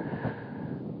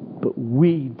 but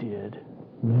we did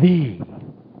the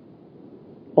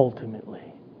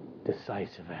ultimately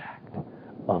decisive act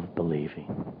of believing.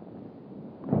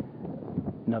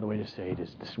 Another way to say it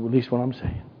is, at least what I'm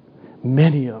saying,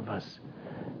 many of us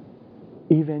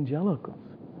evangelicals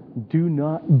do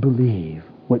not believe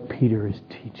what Peter is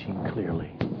teaching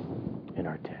clearly in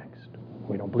our text.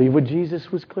 We don't believe what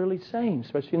Jesus was clearly saying,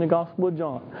 especially in the Gospel of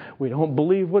John. We don't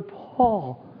believe what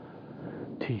Paul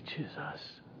teaches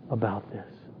us about this.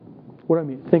 What do I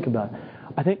mean? Think about it.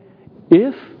 I think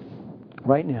if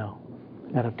right now,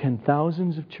 out of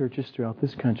 10,000s of churches throughout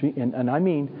this country, and I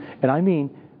mean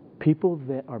people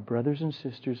that are brothers and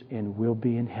sisters and will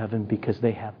be in heaven because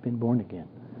they have been born again.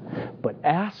 But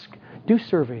do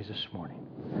surveys this morning.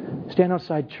 Stand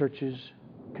outside churches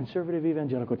conservative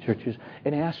evangelical churches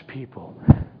and ask people,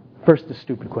 first the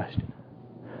stupid question,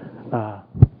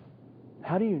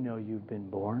 how do you know you've been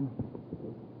born?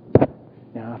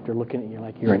 Now, after looking at you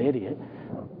like you're an idiot,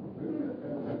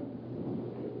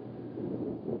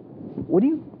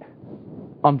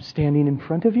 I'm standing in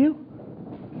front of you?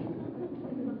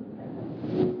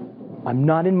 I'm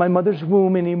not in my mother's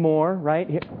womb anymore, right?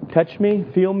 Here, touch me,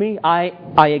 feel me. I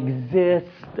exist.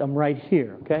 I'm right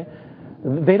here, okay?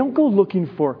 They don't go looking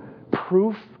for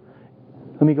proof.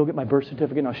 Let me go get my birth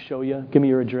certificate and I'll show you. Give me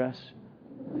your address.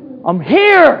 I'm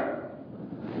here!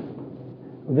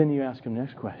 Then you ask them the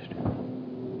next question.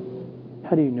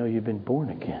 How do you know you've been born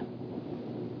again?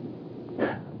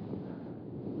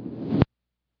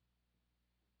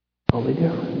 Totally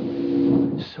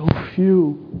different. So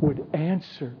few would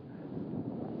answer,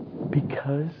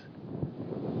 because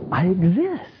I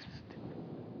exist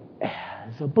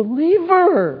as a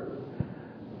believer.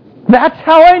 That's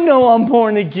how I know I'm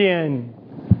born again.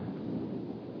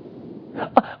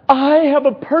 I have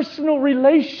a personal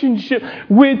relationship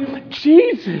with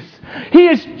Jesus. He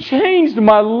has changed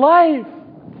my life.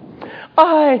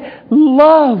 I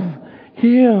love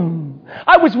Him.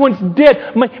 I was once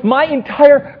dead. My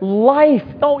entire life,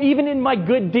 even in my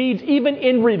good deeds, even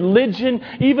in religion,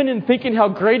 even in thinking how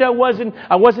great I wasn't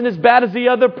as bad as the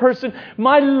other person,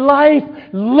 my life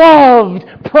loved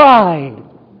pride,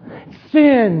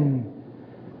 sin,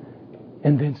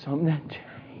 and then something that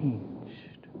changed.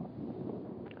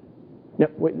 Now,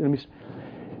 wait,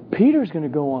 Peter's going to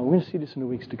go on. We're going to see this in the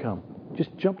weeks to come.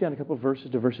 Just jump down a couple of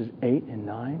verses to verses 8 and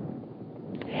 9.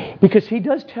 Because he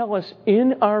does tell us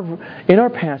in our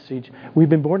passage, we've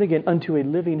been born again unto a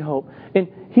living hope. And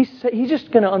he's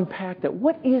just going to unpack that.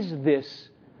 What is this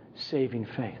saving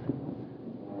faith?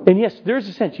 And yes, there's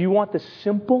a sense. You want the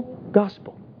simple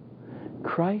gospel.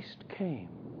 Christ came,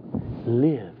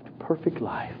 lived perfect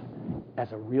life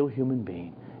as a real human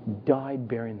being, died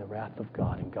bearing the wrath of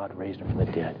God, and God raised him from the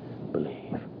dead.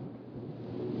 Believe.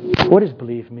 What does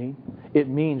believe mean? It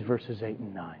means verses 8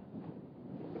 and 9.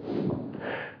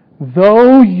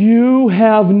 Though you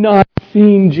have not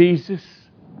seen Jesus,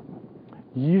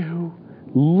 you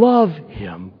love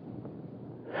Him.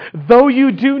 Though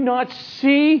you do not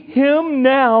see Him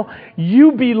now,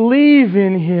 you believe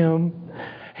in Him,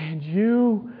 and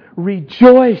you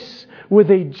rejoice with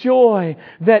a joy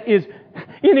that is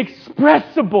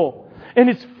inexpressible and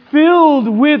is filled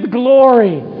with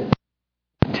glory,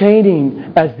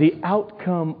 obtaining as the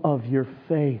outcome of your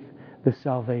faith the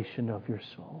salvation of your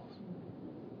souls.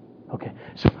 Okay,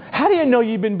 so how do you know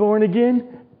you've been born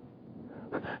again?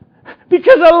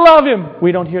 Because I love Him.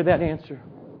 We don't hear that answer.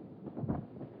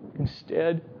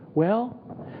 Instead,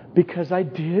 because I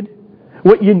did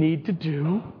what you need to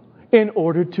do in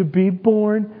order to be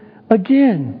born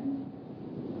again.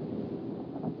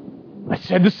 I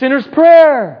said the sinner's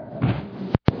prayer.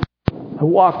 I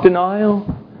walked an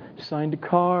aisle, signed a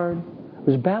card,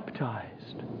 was baptized.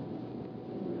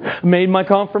 Made my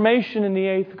confirmation in the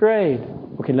 8th grade.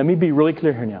 Okay, let me be really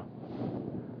clear here now.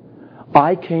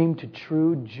 I came to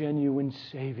true, genuine,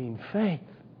 saving faith.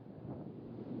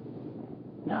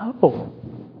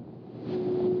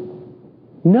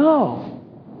 No.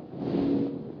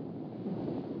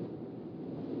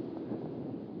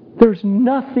 There's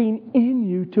nothing in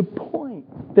you to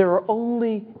point. There are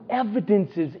only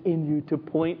evidences in you to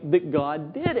point that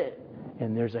God did it.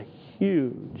 And there's a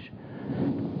huge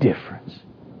difference.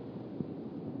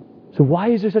 So why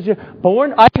is there such a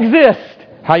born? I exist.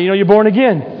 How do you know you're born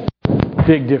again?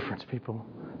 Big difference, people.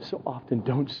 So often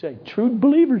don't say. True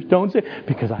believers don't say,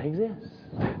 because I exist.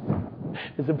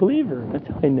 As a believer, that's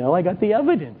how I know. I got the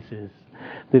evidences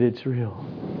that it's real.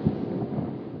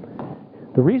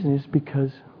 The reason is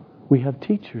because we have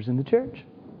teachers in the church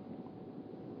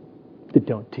that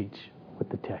don't teach what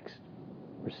the text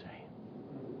we're saying.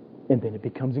 And then it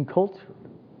becomes enculturated.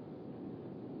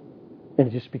 And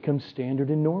it just becomes standard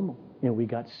and normal. And we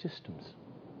got systems.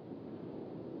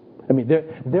 I mean,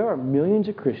 there are millions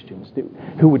of Christians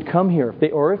who would come here, if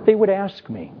they would ask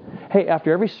me, hey,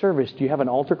 after every service, do you have an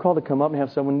altar call to come up and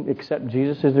have someone accept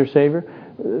Jesus as their Savior?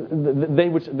 They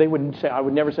would say, I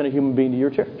would never send a human being to your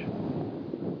church.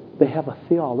 They have a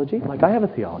theology, like I have a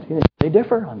theology, and they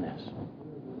differ on this.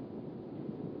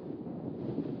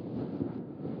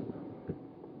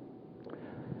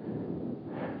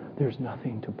 There's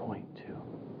nothing to point to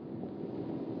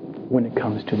when it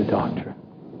comes to the doctrine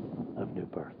of new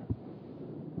birth.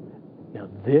 Now,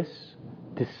 this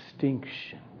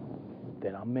distinction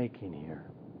that I'm making here,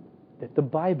 that the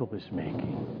Bible is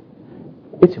making,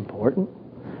 it's important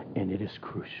and it is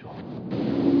crucial.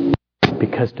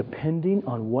 Because depending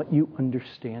on what you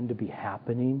understand to be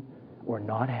happening or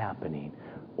not happening,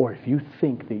 or if you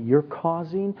think that you're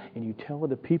causing and you tell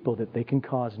other people that they can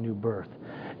cause new birth,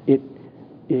 it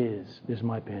is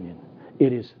my opinion,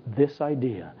 it is this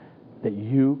idea that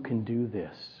you can do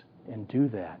this and do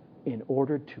that in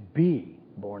order to be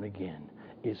born again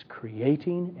is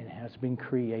creating and has been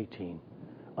creating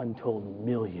untold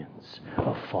millions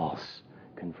of false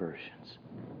conversions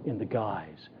in the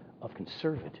guise of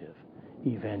conservative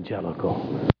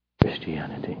evangelical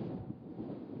Christianity.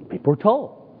 People are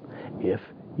told, if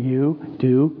you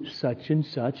do such and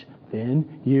such,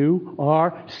 then you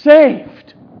are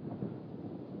saved.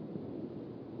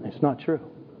 It's not true.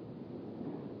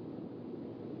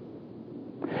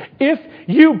 If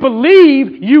you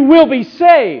believe, you will be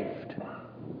saved.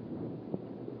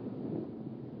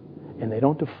 And they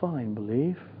don't define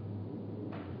belief,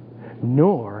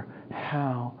 nor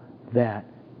how that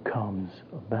comes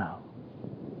about.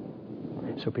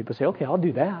 So people say, okay, I'll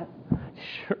do that.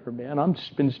 Sure, man, I'm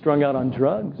just been strung out on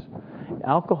drugs,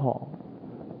 alcohol,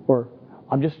 or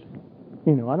I'm just,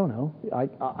 I don't know.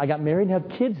 I got married and have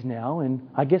kids now, and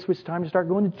I guess it's time to start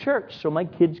going to church so my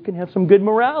kids can have some good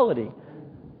morality.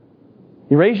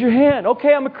 You raise your hand.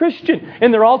 Okay, I'm a Christian.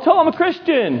 And they're all told I'm a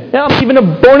Christian. Now I'm even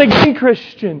a born-again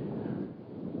Christian.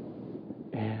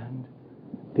 And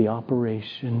the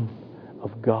operation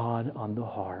of God on the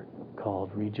heart,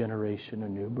 called regeneration or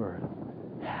new birth,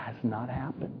 has not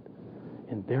happened.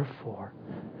 And therefore,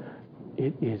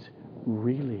 it is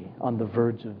really on the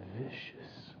verge of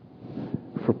vicious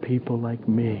for people like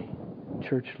me,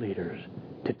 church leaders,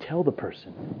 to tell the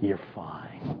person, you're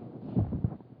fine.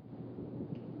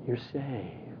 You're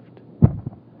saved.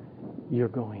 You're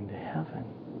going to heaven.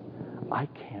 I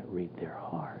can't read their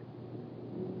heart.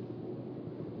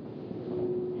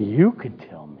 You could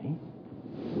tell me.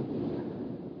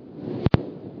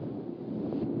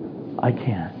 I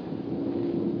can't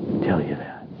tell you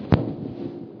that.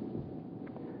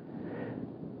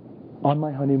 On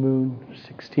my honeymoon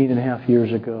 16 and a half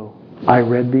years ago, I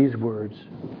read these words,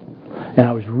 and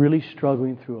I was really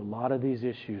struggling through a lot of these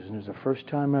issues. And it was the first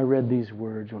time I read these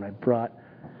words when I brought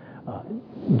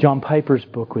John Piper's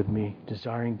book with me,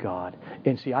 Desiring God.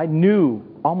 And see, I knew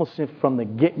almost from the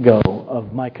get-go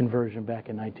of my conversion back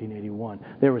in 1981,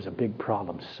 there was a big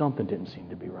problem. Something didn't seem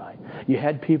to be right. You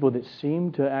had people that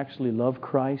seemed to actually love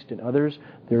Christ, and others,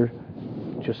 they're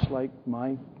just like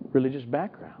my religious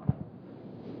background.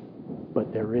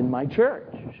 But they're in my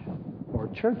church or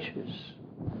churches.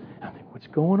 I think, what's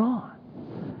going on?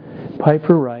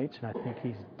 Piper writes, and I think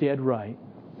he's dead right,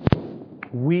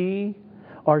 we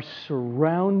are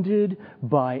surrounded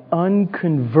by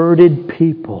unconverted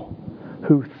people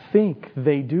who think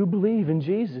they do believe in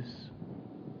Jesus.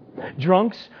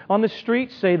 Drunks on the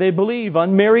street say they believe.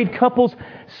 Unmarried couples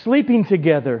sleeping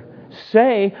together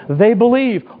say they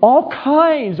believe. All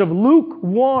kinds of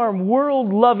lukewarm,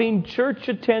 world-loving church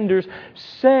attenders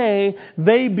say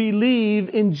they believe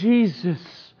in Jesus.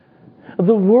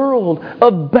 The world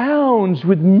abounds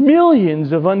with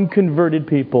millions of unconverted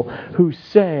people who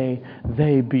say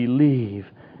they believe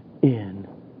in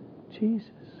Jesus.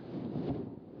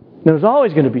 Now, there's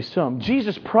always going to be some.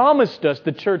 Jesus promised us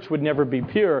the church would never be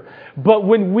pure. But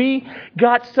when we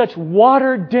got such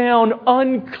watered down,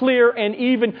 unclear, and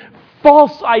even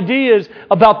false ideas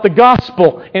about the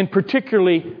gospel, and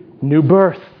particularly new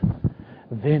birth,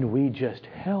 then we just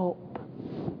help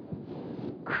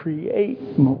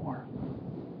create more.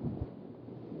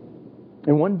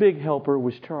 And one big helper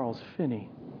was Charles Finney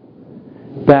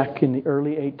back in the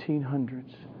early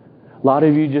 1800s. A lot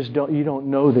of you just don't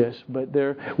know this, but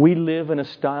we live in a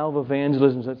style of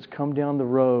evangelism that's come down the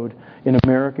road in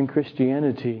American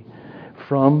Christianity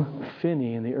from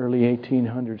Finney in the early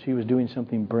 1800s. He was doing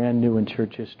something brand new in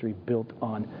church history, built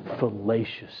on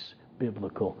fallacious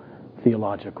biblical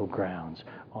theological grounds,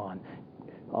 on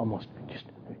almost just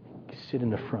sit in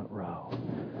the front row.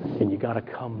 And you got to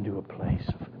come to a place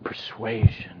of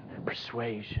persuasion,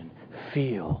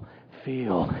 feel.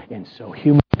 And so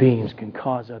human beings can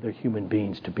cause other human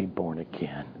beings to be born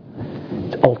again.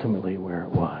 It's ultimately where it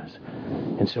was.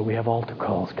 And so we have altar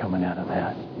calls coming out of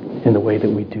that in the way that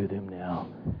we do them now,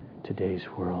 today's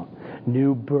world.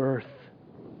 New birth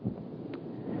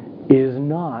is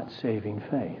not saving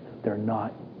faith. They're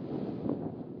not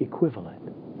equivalent.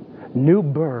 New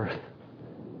birth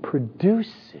produces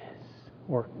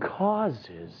or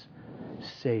causes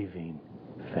saving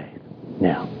faith.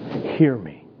 Now, hear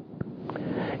me.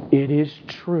 It is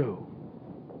true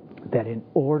that in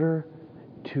order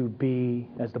to be,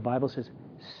 as the Bible says,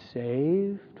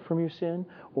 saved from your sin,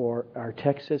 or our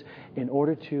text says, in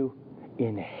order to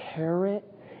inherit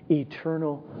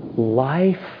eternal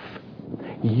life,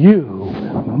 you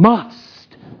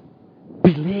must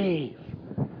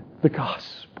the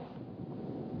gospel.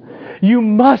 You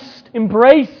must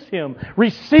embrace Him,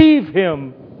 receive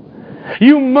Him.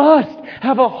 You must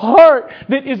have a heart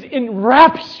that is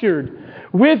enraptured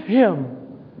with Him.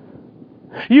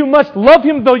 You must love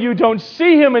Him though you don't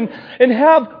see Him, and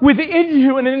have within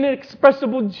you an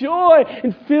inexpressible joy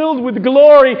and filled with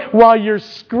glory while you're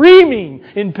screaming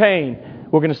in pain.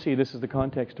 We're going to see this is the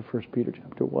context of 1 Peter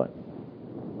chapter 1.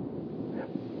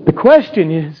 The question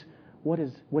is, what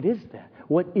is that?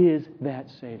 What is that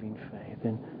saving faith?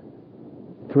 And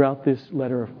throughout this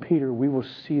letter of Peter, we will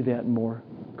see that more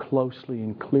closely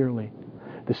and clearly.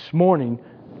 This morning,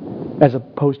 as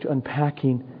opposed to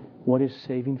unpacking what is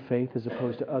saving faith as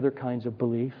opposed to other kinds of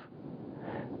belief,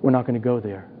 we're not going to go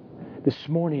there. This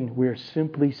morning, we're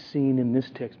simply seeing in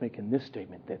this text, making this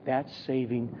statement, that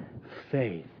saving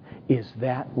faith is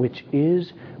that which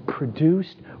is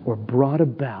produced or brought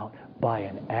about by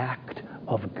an act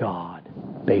of God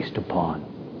based upon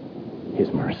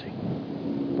His mercy.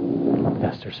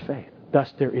 Thus there's faith.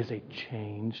 Thus there is a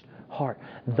changed heart.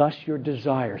 Thus your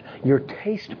desires, your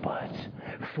taste buds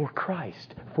for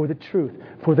Christ, for the truth,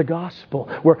 for the gospel,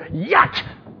 were yuck!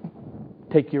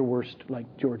 Take your worst, like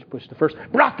George Bush the first,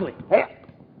 broccoli!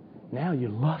 Now you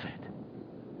love it.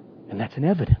 And that's an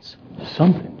evidence.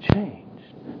 Something changed.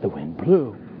 The wind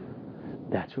blew.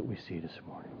 That's what we see this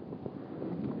morning.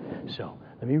 So,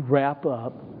 let me wrap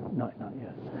up, not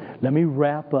yet. Let me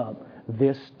wrap up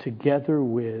this together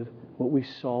with what we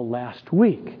saw last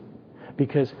week.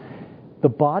 Because the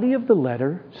body of the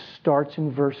letter starts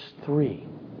in verse 3.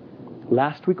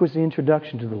 Last week was the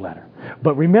introduction to the letter.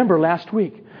 But remember last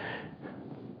week,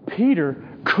 Peter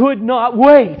could not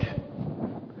wait.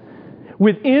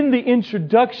 Within the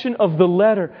introduction of the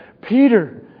letter,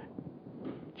 Peter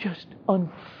just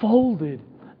unfolded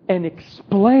and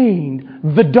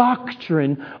explained the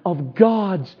doctrine of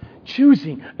God's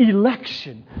choosing,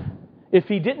 election. If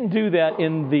he didn't do that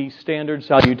in the standard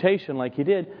salutation like he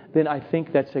did, then I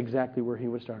think that's exactly where he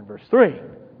would start in verse 3.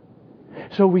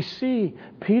 So we see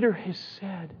Peter has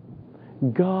said,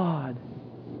 God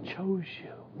chose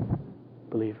you.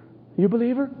 Believer. You a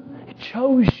believer? He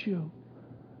chose you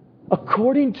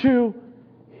according to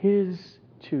His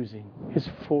choosing, His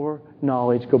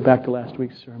foreknowledge. Go back to last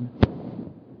week's sermon.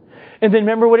 And then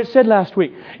remember what it said last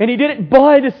week. And He did it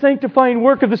by the sanctifying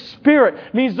work of the Spirit.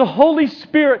 It means the Holy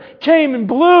Spirit came and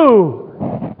blew.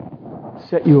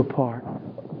 Set you apart.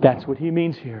 That's what He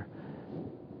means here.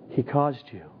 He caused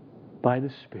you by the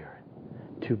Spirit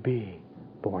to be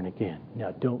born again.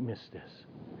 Now don't miss this.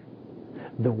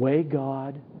 The way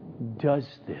God does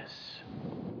this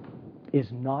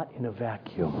is not in a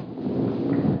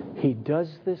vacuum. He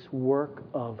does this work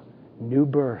of new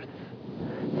birth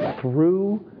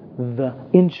through the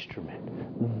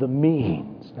instrument, the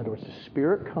means. In other words, the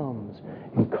Spirit comes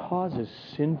and causes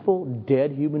sinful,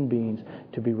 dead human beings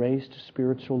to be raised to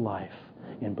spiritual life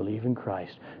and believe in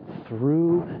Christ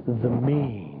through the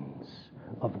means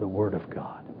of the Word of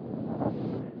God.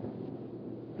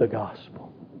 The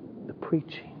gospel, the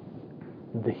preaching,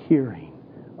 the hearing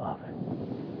of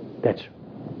it. That's,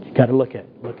 you got to look at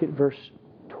verse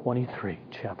 23,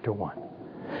 chapter 1.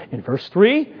 In verse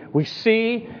 3, we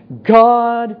see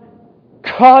God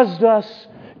caused us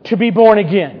to be born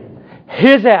again.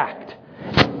 His act.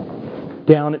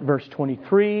 Down at verse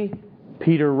 23,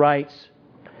 Peter writes,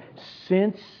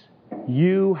 since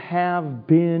you have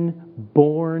been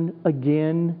born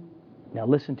again, now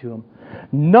listen to him,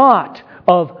 not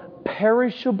of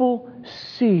perishable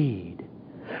seed,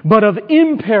 but of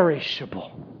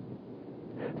imperishable.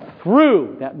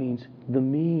 Through, that means the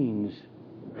means,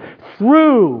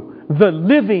 through the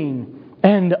living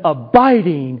and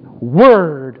abiding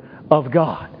Word of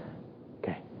God.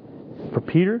 Okay. For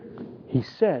Peter, he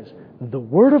says, the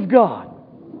Word of God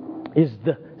is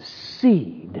the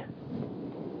seed.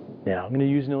 Now, I'm going to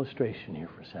use an illustration here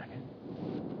for a second.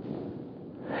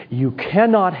 You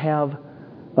cannot have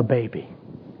a baby.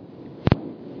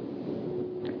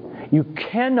 You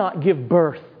cannot give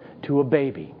birth to a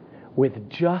baby with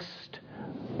just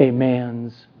a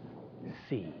man's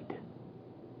seed.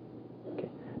 Okay.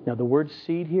 Now the word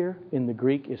seed here in the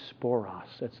Greek is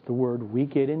sporos. That's the word we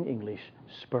get in English,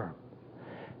 sperm.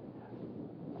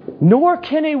 Nor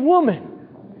can a woman,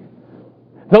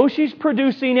 though she's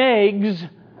producing eggs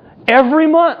every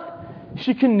month,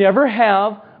 she can never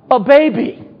have a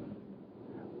baby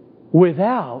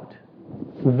without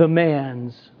the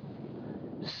man's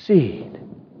seed.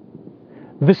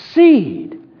 The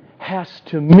seed has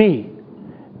to meet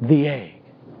the egg.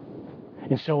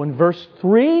 And so in verse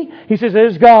 3, he says, it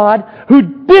is God who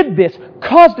did this,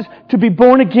 caused us to be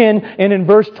born again. And in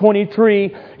verse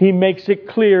 23, he makes it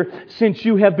clear, since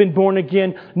you have been born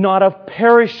again, not of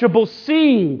perishable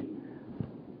seed,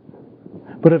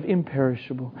 but of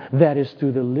imperishable. That is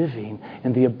through the living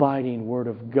and the abiding Word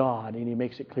of God. And he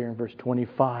makes it clear in verse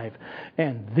 25.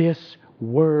 And this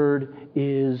Word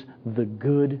is the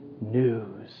good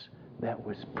news that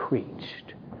was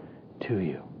preached to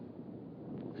you.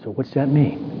 So what's that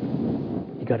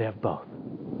mean? You got to have both.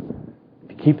 If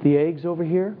you keep the eggs over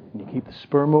here and you keep the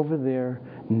sperm over there,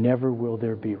 never will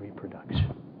there be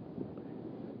reproduction.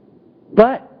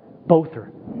 But both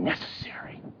are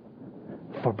necessary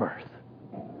for birth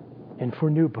and for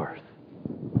new birth.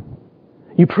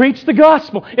 You preach the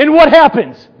gospel, and what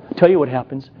happens? I'll tell you what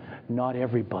happens. Not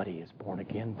everybody is born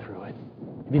again through it.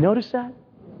 Have you noticed that?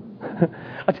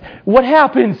 What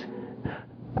happens?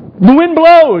 The wind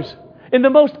blows, and the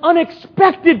most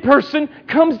unexpected person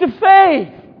comes to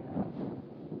faith.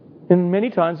 And many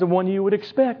times the one you would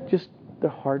expect, just their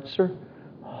hearts are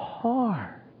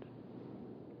hard.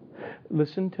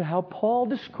 Listen to how Paul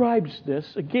describes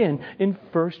this again in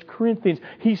 1 Corinthians.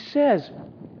 He says,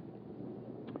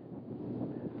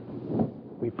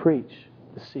 we preach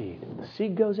the seed. The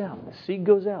seed goes out. The seed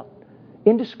goes out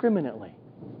indiscriminately.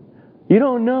 You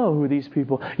don't know who these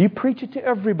people. You preach it to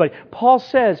everybody. Paul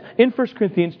says in 1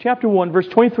 Corinthians chapter 1, verse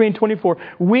 23 and 24,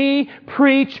 we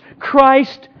preach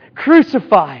Christ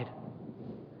crucified.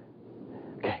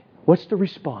 Okay, what's the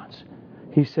response?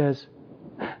 He says,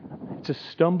 it's a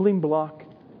stumbling block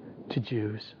to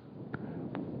Jews.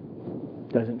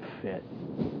 Doesn't fit.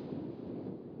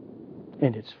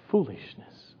 And it's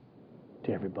foolishness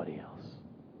to everybody else.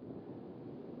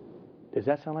 Does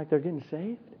that sound like they're getting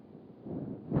saved?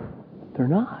 They're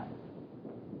not.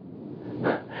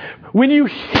 When you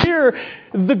hear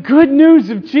the good news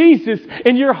of Jesus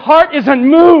and your heart is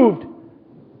unmoved,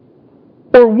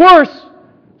 or worse,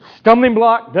 stumbling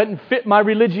block doesn't fit my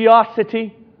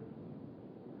religiosity,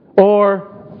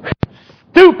 or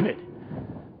stupid,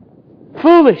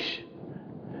 foolish,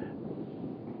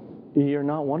 you're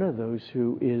not one of those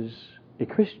who is a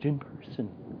Christian person.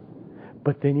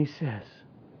 But then he says,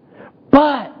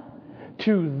 but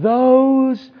to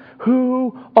those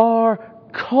who are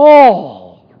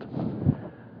called,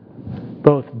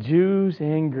 both Jews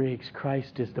and Greeks,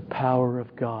 Christ is the power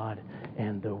of God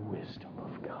and the wisdom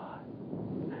of God.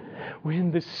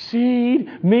 When the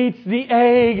seed meets the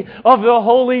egg of the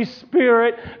Holy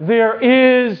Spirit, there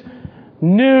is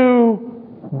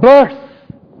new birth,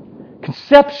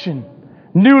 conception,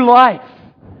 new life,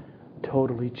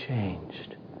 totally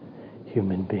changed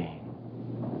human being.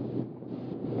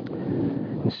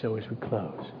 And so as we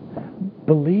close,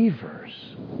 believers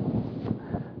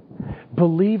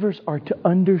are to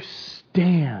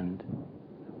understand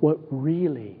what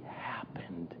really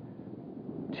happened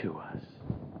to us.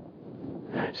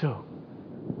 So,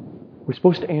 we're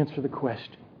supposed to answer the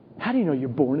question, how do you know you're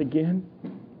born again?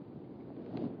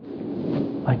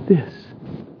 Like this.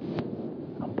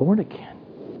 I'm born again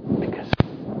because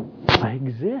I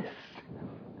exist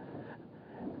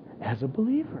as a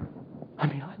believer. I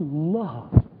mean, I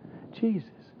love Jesus.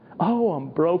 Oh, I'm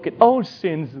broken. Oh,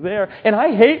 sin's there. And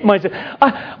I hate myself.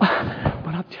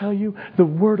 But I'll tell you, the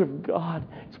Word of God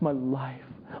is my life.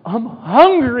 I'm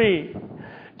hungry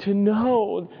to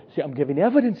know. See, I'm giving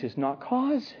evidences, not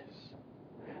causes.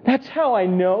 That's how I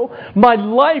know my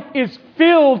life is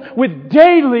filled with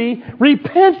daily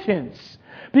repentance.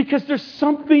 Because there's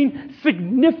something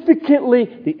significantly,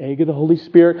 the egg of the Holy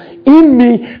Spirit, in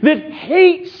me that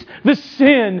hates the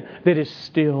sin that is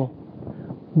still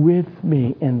with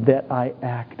me and that I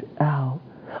act out.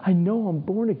 I know I'm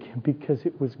born again because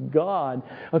it was God,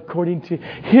 according to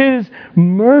His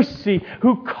mercy,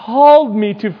 who called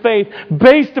me to faith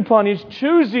based upon His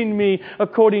choosing me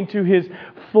according to His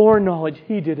foreknowledge.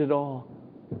 He did it all.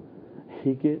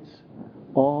 He gets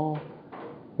all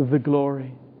the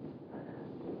glory.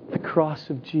 The cross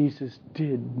of Jesus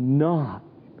did not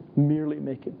merely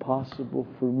make it possible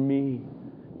for me,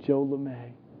 Joe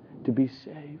LeMay, to be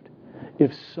saved.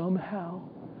 If somehow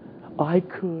I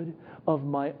could, of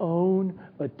my own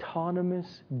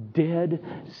autonomous, dead,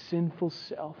 sinful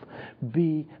self,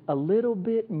 be a little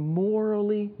bit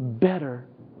morally better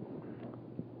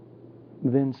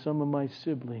than some of my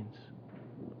siblings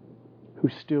who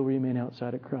still remain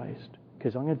outside of Christ.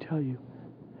 Because I'm going to tell you,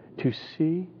 to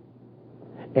see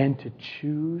and to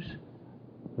choose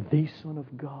the Son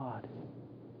of God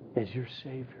as your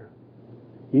Savior,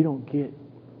 you don't get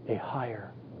a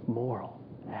higher moral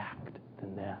act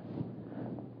than that.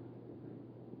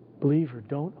 Believer,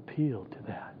 don't appeal to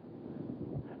that.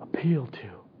 Appeal to,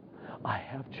 I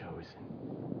have chosen.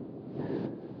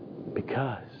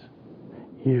 Because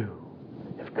you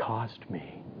have caused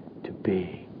me to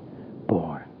be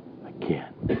born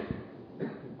again.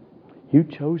 You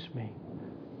chose me.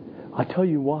 I'll tell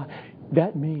you why.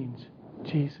 That means,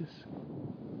 Jesus,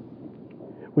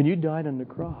 when you died on the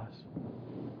cross,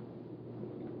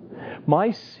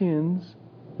 my sins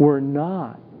were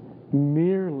not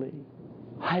merely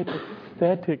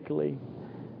hypothetically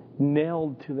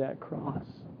nailed to that cross.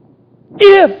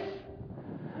 If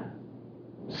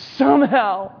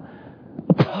somehow,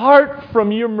 apart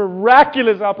from your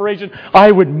miraculous operation,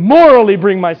 I would morally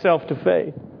bring myself to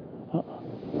faith.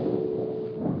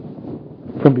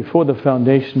 From before the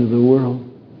foundation of the world.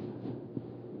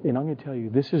 And I'm going to tell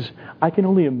you, I can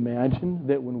only imagine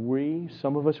that when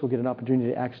some of us will get an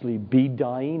opportunity to actually be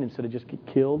dying instead of just get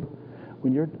killed,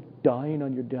 when you're dying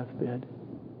on your deathbed,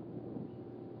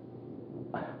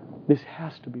 this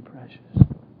has to be precious.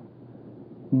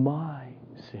 My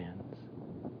sins,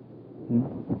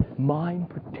 mine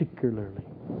particularly,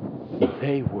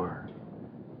 they were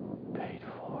paid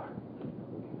for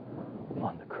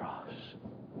on the cross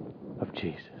of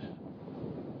Jesus.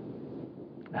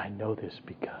 I know this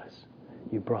because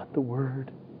you brought the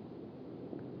Word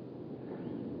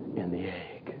and the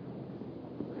egg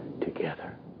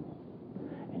together,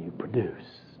 and you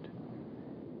produced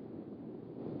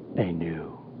a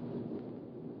new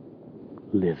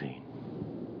living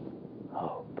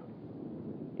hope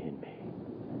in me.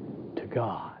 To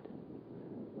God,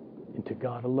 and to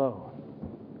God alone,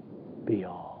 be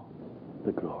all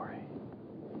the glory.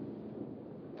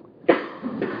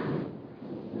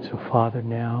 So, Father,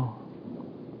 now,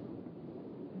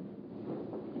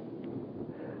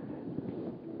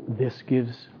 this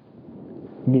gives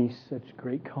me such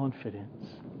great confidence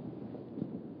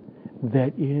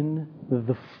that in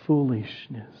the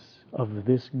foolishness of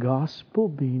this gospel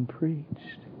being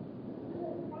preached,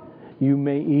 you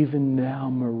may even now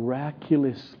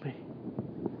miraculously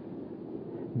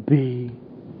be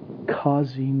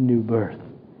causing new birth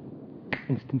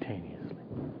instantaneously.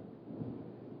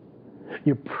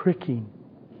 You're pricking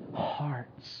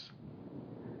hearts.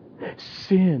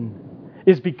 Sin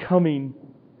is becoming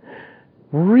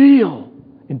real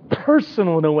and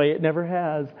personal in a way it never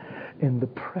has. And the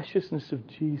preciousness of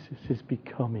Jesus is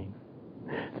becoming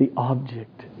the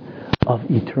object of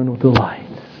eternal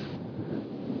delights.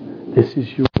 This is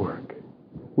your work.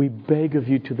 We beg of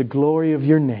you, to the glory of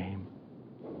your name,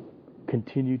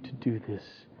 continue to do this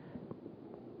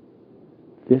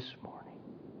morning.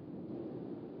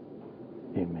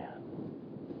 Amen.